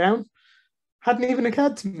lying down. Hadn't even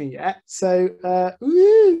occurred to me yet. So,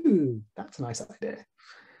 ooh, that's a nice idea.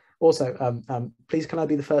 Also, please can I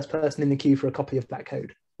be the first person in the queue for a copy of that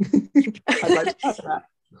code? I'd like to try that.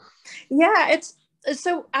 Yeah, it's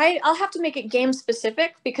so I'll have to make it game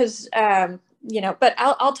specific because but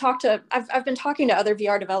I'll talk to I've been talking to other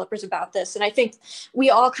VR developers about this, and I think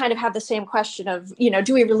we all kind of have the same question of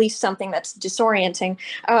do we release something that's disorienting?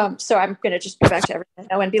 So I'm going to just go back to everything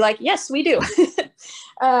I know and be like, yes, we do.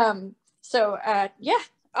 Yeah,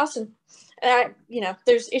 awesome.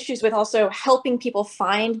 There's issues with also helping people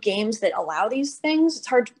find games that allow these things. It's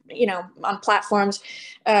hard, on platforms.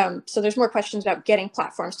 So there's more questions about getting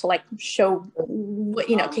platforms to show what,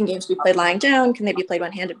 can games be played lying down? Can they be played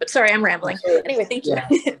one-handed? But sorry, I'm rambling. Anyway, thank you.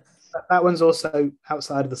 Yeah. That one's also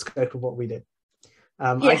outside of the scope of what we did.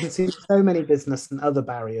 I can see so many business and other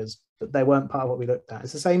barriers, but they weren't part of what we looked at.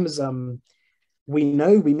 It's the same as we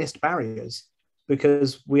know we missed barriers,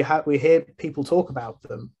 because we hear people talk about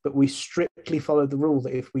them, but we strictly followed the rule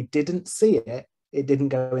that if we didn't see it, it didn't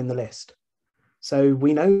go in the list. So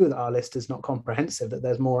we know that our list is not comprehensive, that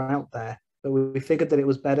there's more out there, but we figured that it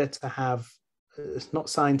was better to have, it's not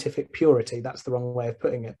scientific purity, that's the wrong way of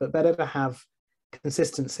putting it, but better to have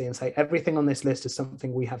consistency and say everything on this list is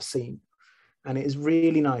something we have seen. And it is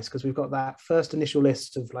really nice because we've got that first initial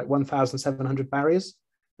list of 1,700 barriers,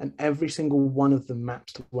 and every single one of them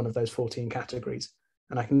maps to one of those 14 categories.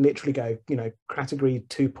 And I can literally go, category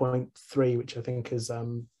 2.3, which I think is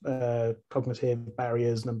cognitive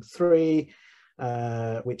barriers number 3,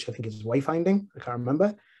 which I think is wayfinding, I can't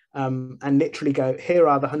remember, and literally go, here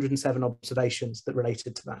are the 107 observations that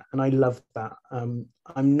related to that. And I love that. I'm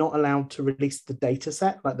not allowed to release the data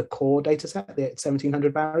set, like the core data set, the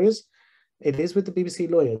 1,700 barriers. It is with the BBC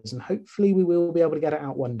lawyers, and hopefully we will be able to get it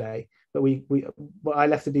out one day. But I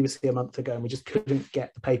left the BBC a month ago and we just couldn't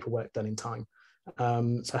get the paperwork done in time.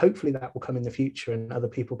 So hopefully that will come in the future and other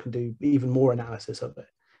people can do even more analysis of it.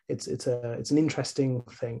 It's an interesting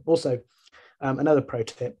thing. Also, another pro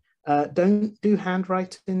tip, don't do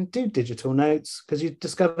handwriting, do digital notes, because you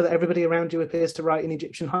discover that everybody around you appears to write in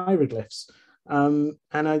Egyptian hieroglyphs. And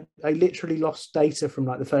I literally lost data from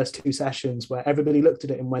the first 2 sessions where everybody looked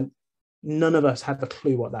at it and went, none of us had a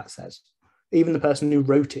clue what that says. Even the person who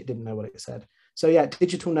wrote it didn't know what it said. So yeah,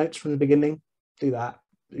 digital notes from the beginning, do that.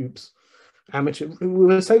 Oops. Amateur. We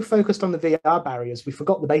were so focused on the VR barriers, we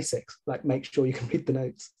forgot the basics, make sure you can read the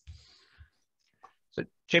notes. So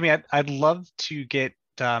Jamie, I'd love to get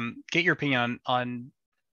your opinion on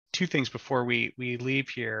 2 things before we leave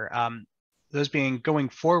here. Those being, going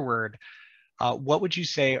forward, what would you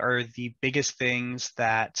say are the biggest things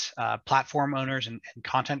that platform owners and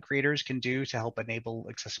content creators can do to help enable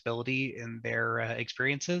accessibility in their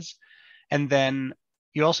experiences? And then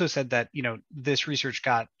you also said that this research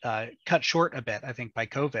got cut short a bit, I think, by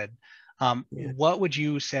COVID. What would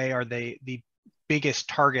you say are the biggest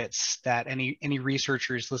targets that any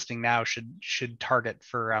researchers listening now should target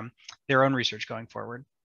for their own research going forward?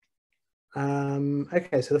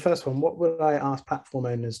 Okay, so the first one, what would I ask platform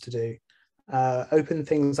owners to do? Open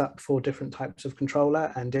things up for different types of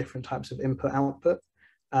controller and different types of input output.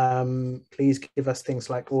 Please give us things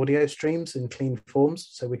like audio streams in clean forms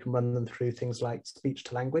so we can run them through things like speech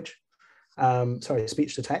to language,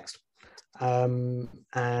 speech to text,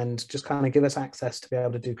 and just kind of give us access to be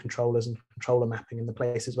able to do controllers and controller mapping in the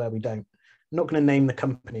places where we don't. I'm not going to name the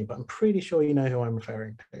company, but I'm pretty sure you know who I'm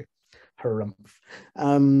referring to. Harumph.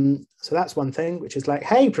 So that's one thing, which is like,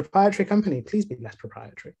 hey, proprietary company, please be less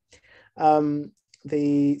proprietary. So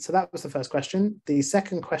that was the first question. The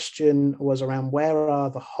second question was around where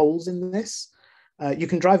are the holes in this? You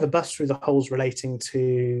can drive a bus through the holes relating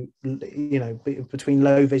to, between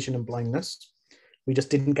low vision and blindness. We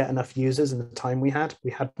just didn't get enough users in the time we had.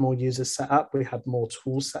 We had more users set up, we had more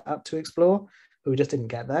tools set up to explore, but we just didn't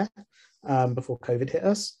get there before COVID hit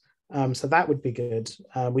us. So that would be good.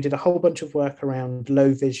 We did a whole bunch of work around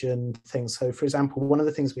low vision things. So for example, one of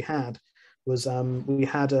the things we had was we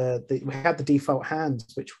had the default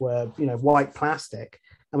hands, which were white plastic,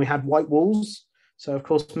 and we had white walls. So of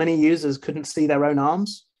course, many users couldn't see their own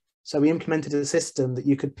arms. So we implemented a system that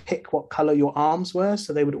you could pick what color your arms were,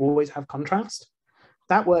 so they would always have contrast.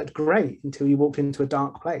 That worked great until you walked into a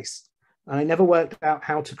dark place. And I never worked out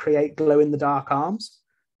how to create glow in the dark arms,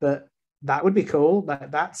 but that would be cool.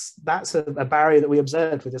 That's a barrier that we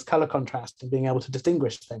observed with this color contrast and being able to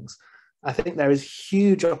distinguish things. I think there is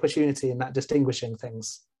huge opportunity in that distinguishing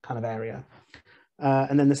things kind of area.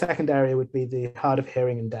 And then the second area would be the hard of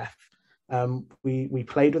hearing and deaf. We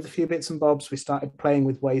played with a few bits and bobs. We started playing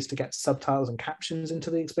with ways to get subtitles and captions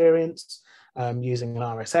into the experience, using an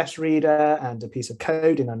RSS reader and a piece of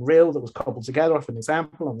code in Unreal that was cobbled together off an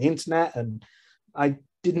example on the internet. And I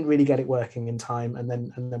didn't really get it working in time, and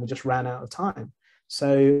then we just ran out of time.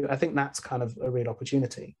 So I think that's kind of a real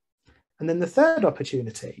opportunity. And then the third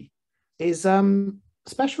opportunity is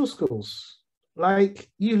special schools. Like,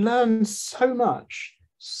 you learn so much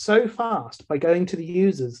so fast by going to the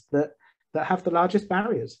users that have the largest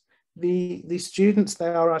barriers. The students, they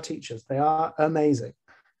are our teachers. They are amazing.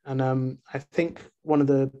 And I think one of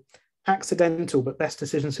the accidental but best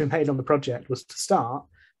decisions we made on the project was to start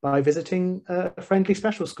by visiting a friendly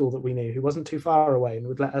special school that we knew who wasn't too far away and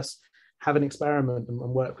would let us have an experiment and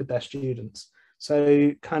work with their students.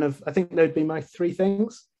 So kind of, I think there'd be my three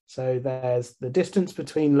things. So there's the distance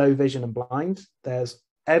between low vision and blind. There's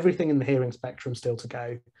everything in the hearing spectrum still to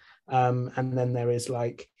go. And then there is,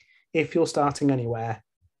 like, if you're starting anywhere,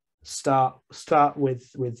 start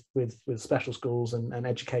with special schools and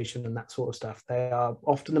education and that sort of stuff. They are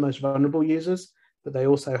often the most vulnerable users, but they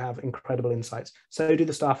also have incredible insights. So do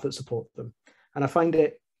the staff that support them. And I find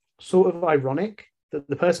it sort of ironic that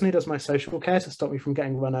the person who does my social care to stop me from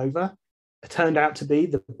getting run over turned out to be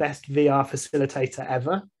the best VR facilitator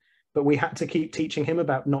ever. But we had to keep teaching him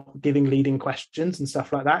about not giving leading questions and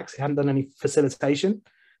stuff like that because he hadn't done any facilitation.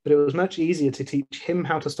 But it was much easier to teach him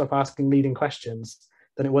how to stop asking leading questions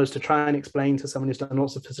than it was to try and explain to someone who's done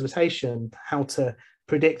lots of facilitation how to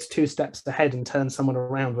predict 2 steps ahead and turn someone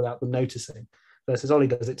around without them noticing. Versus Ollie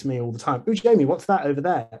does it to me all the time. Ooh, Jamie, what's that over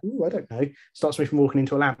there? Ooh, I don't know. Stops me from walking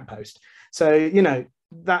into a lamppost. So,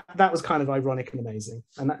 that was kind of ironic and amazing.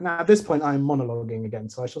 And now at this point, I'm monologuing again,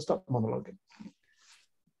 so I shall stop monologuing.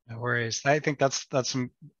 No worries. I think that's some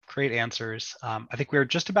great answers. I think we're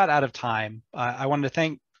just about out of time. I wanted to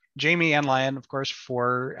thank Jamie and Lion, of course,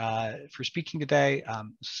 for speaking today.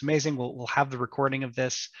 It's amazing. We'll have the recording of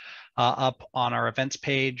this up on our events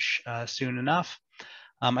page soon enough.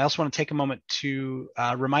 I also want to take a moment to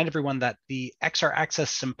remind everyone that the XR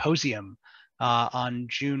Access Symposium on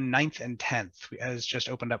June 9th and 10th has just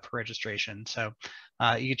opened up for registration. So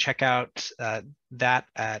you can check out that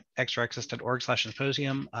at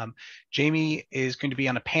xraccess.org/symposium. Jamie is going to be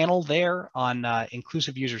on a panel there on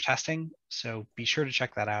inclusive user testing. So be sure to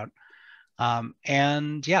check that out.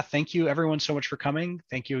 And yeah, thank you everyone so much for coming.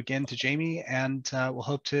 Thank you again to Jamie, and we'll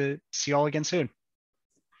hope to see you all again soon.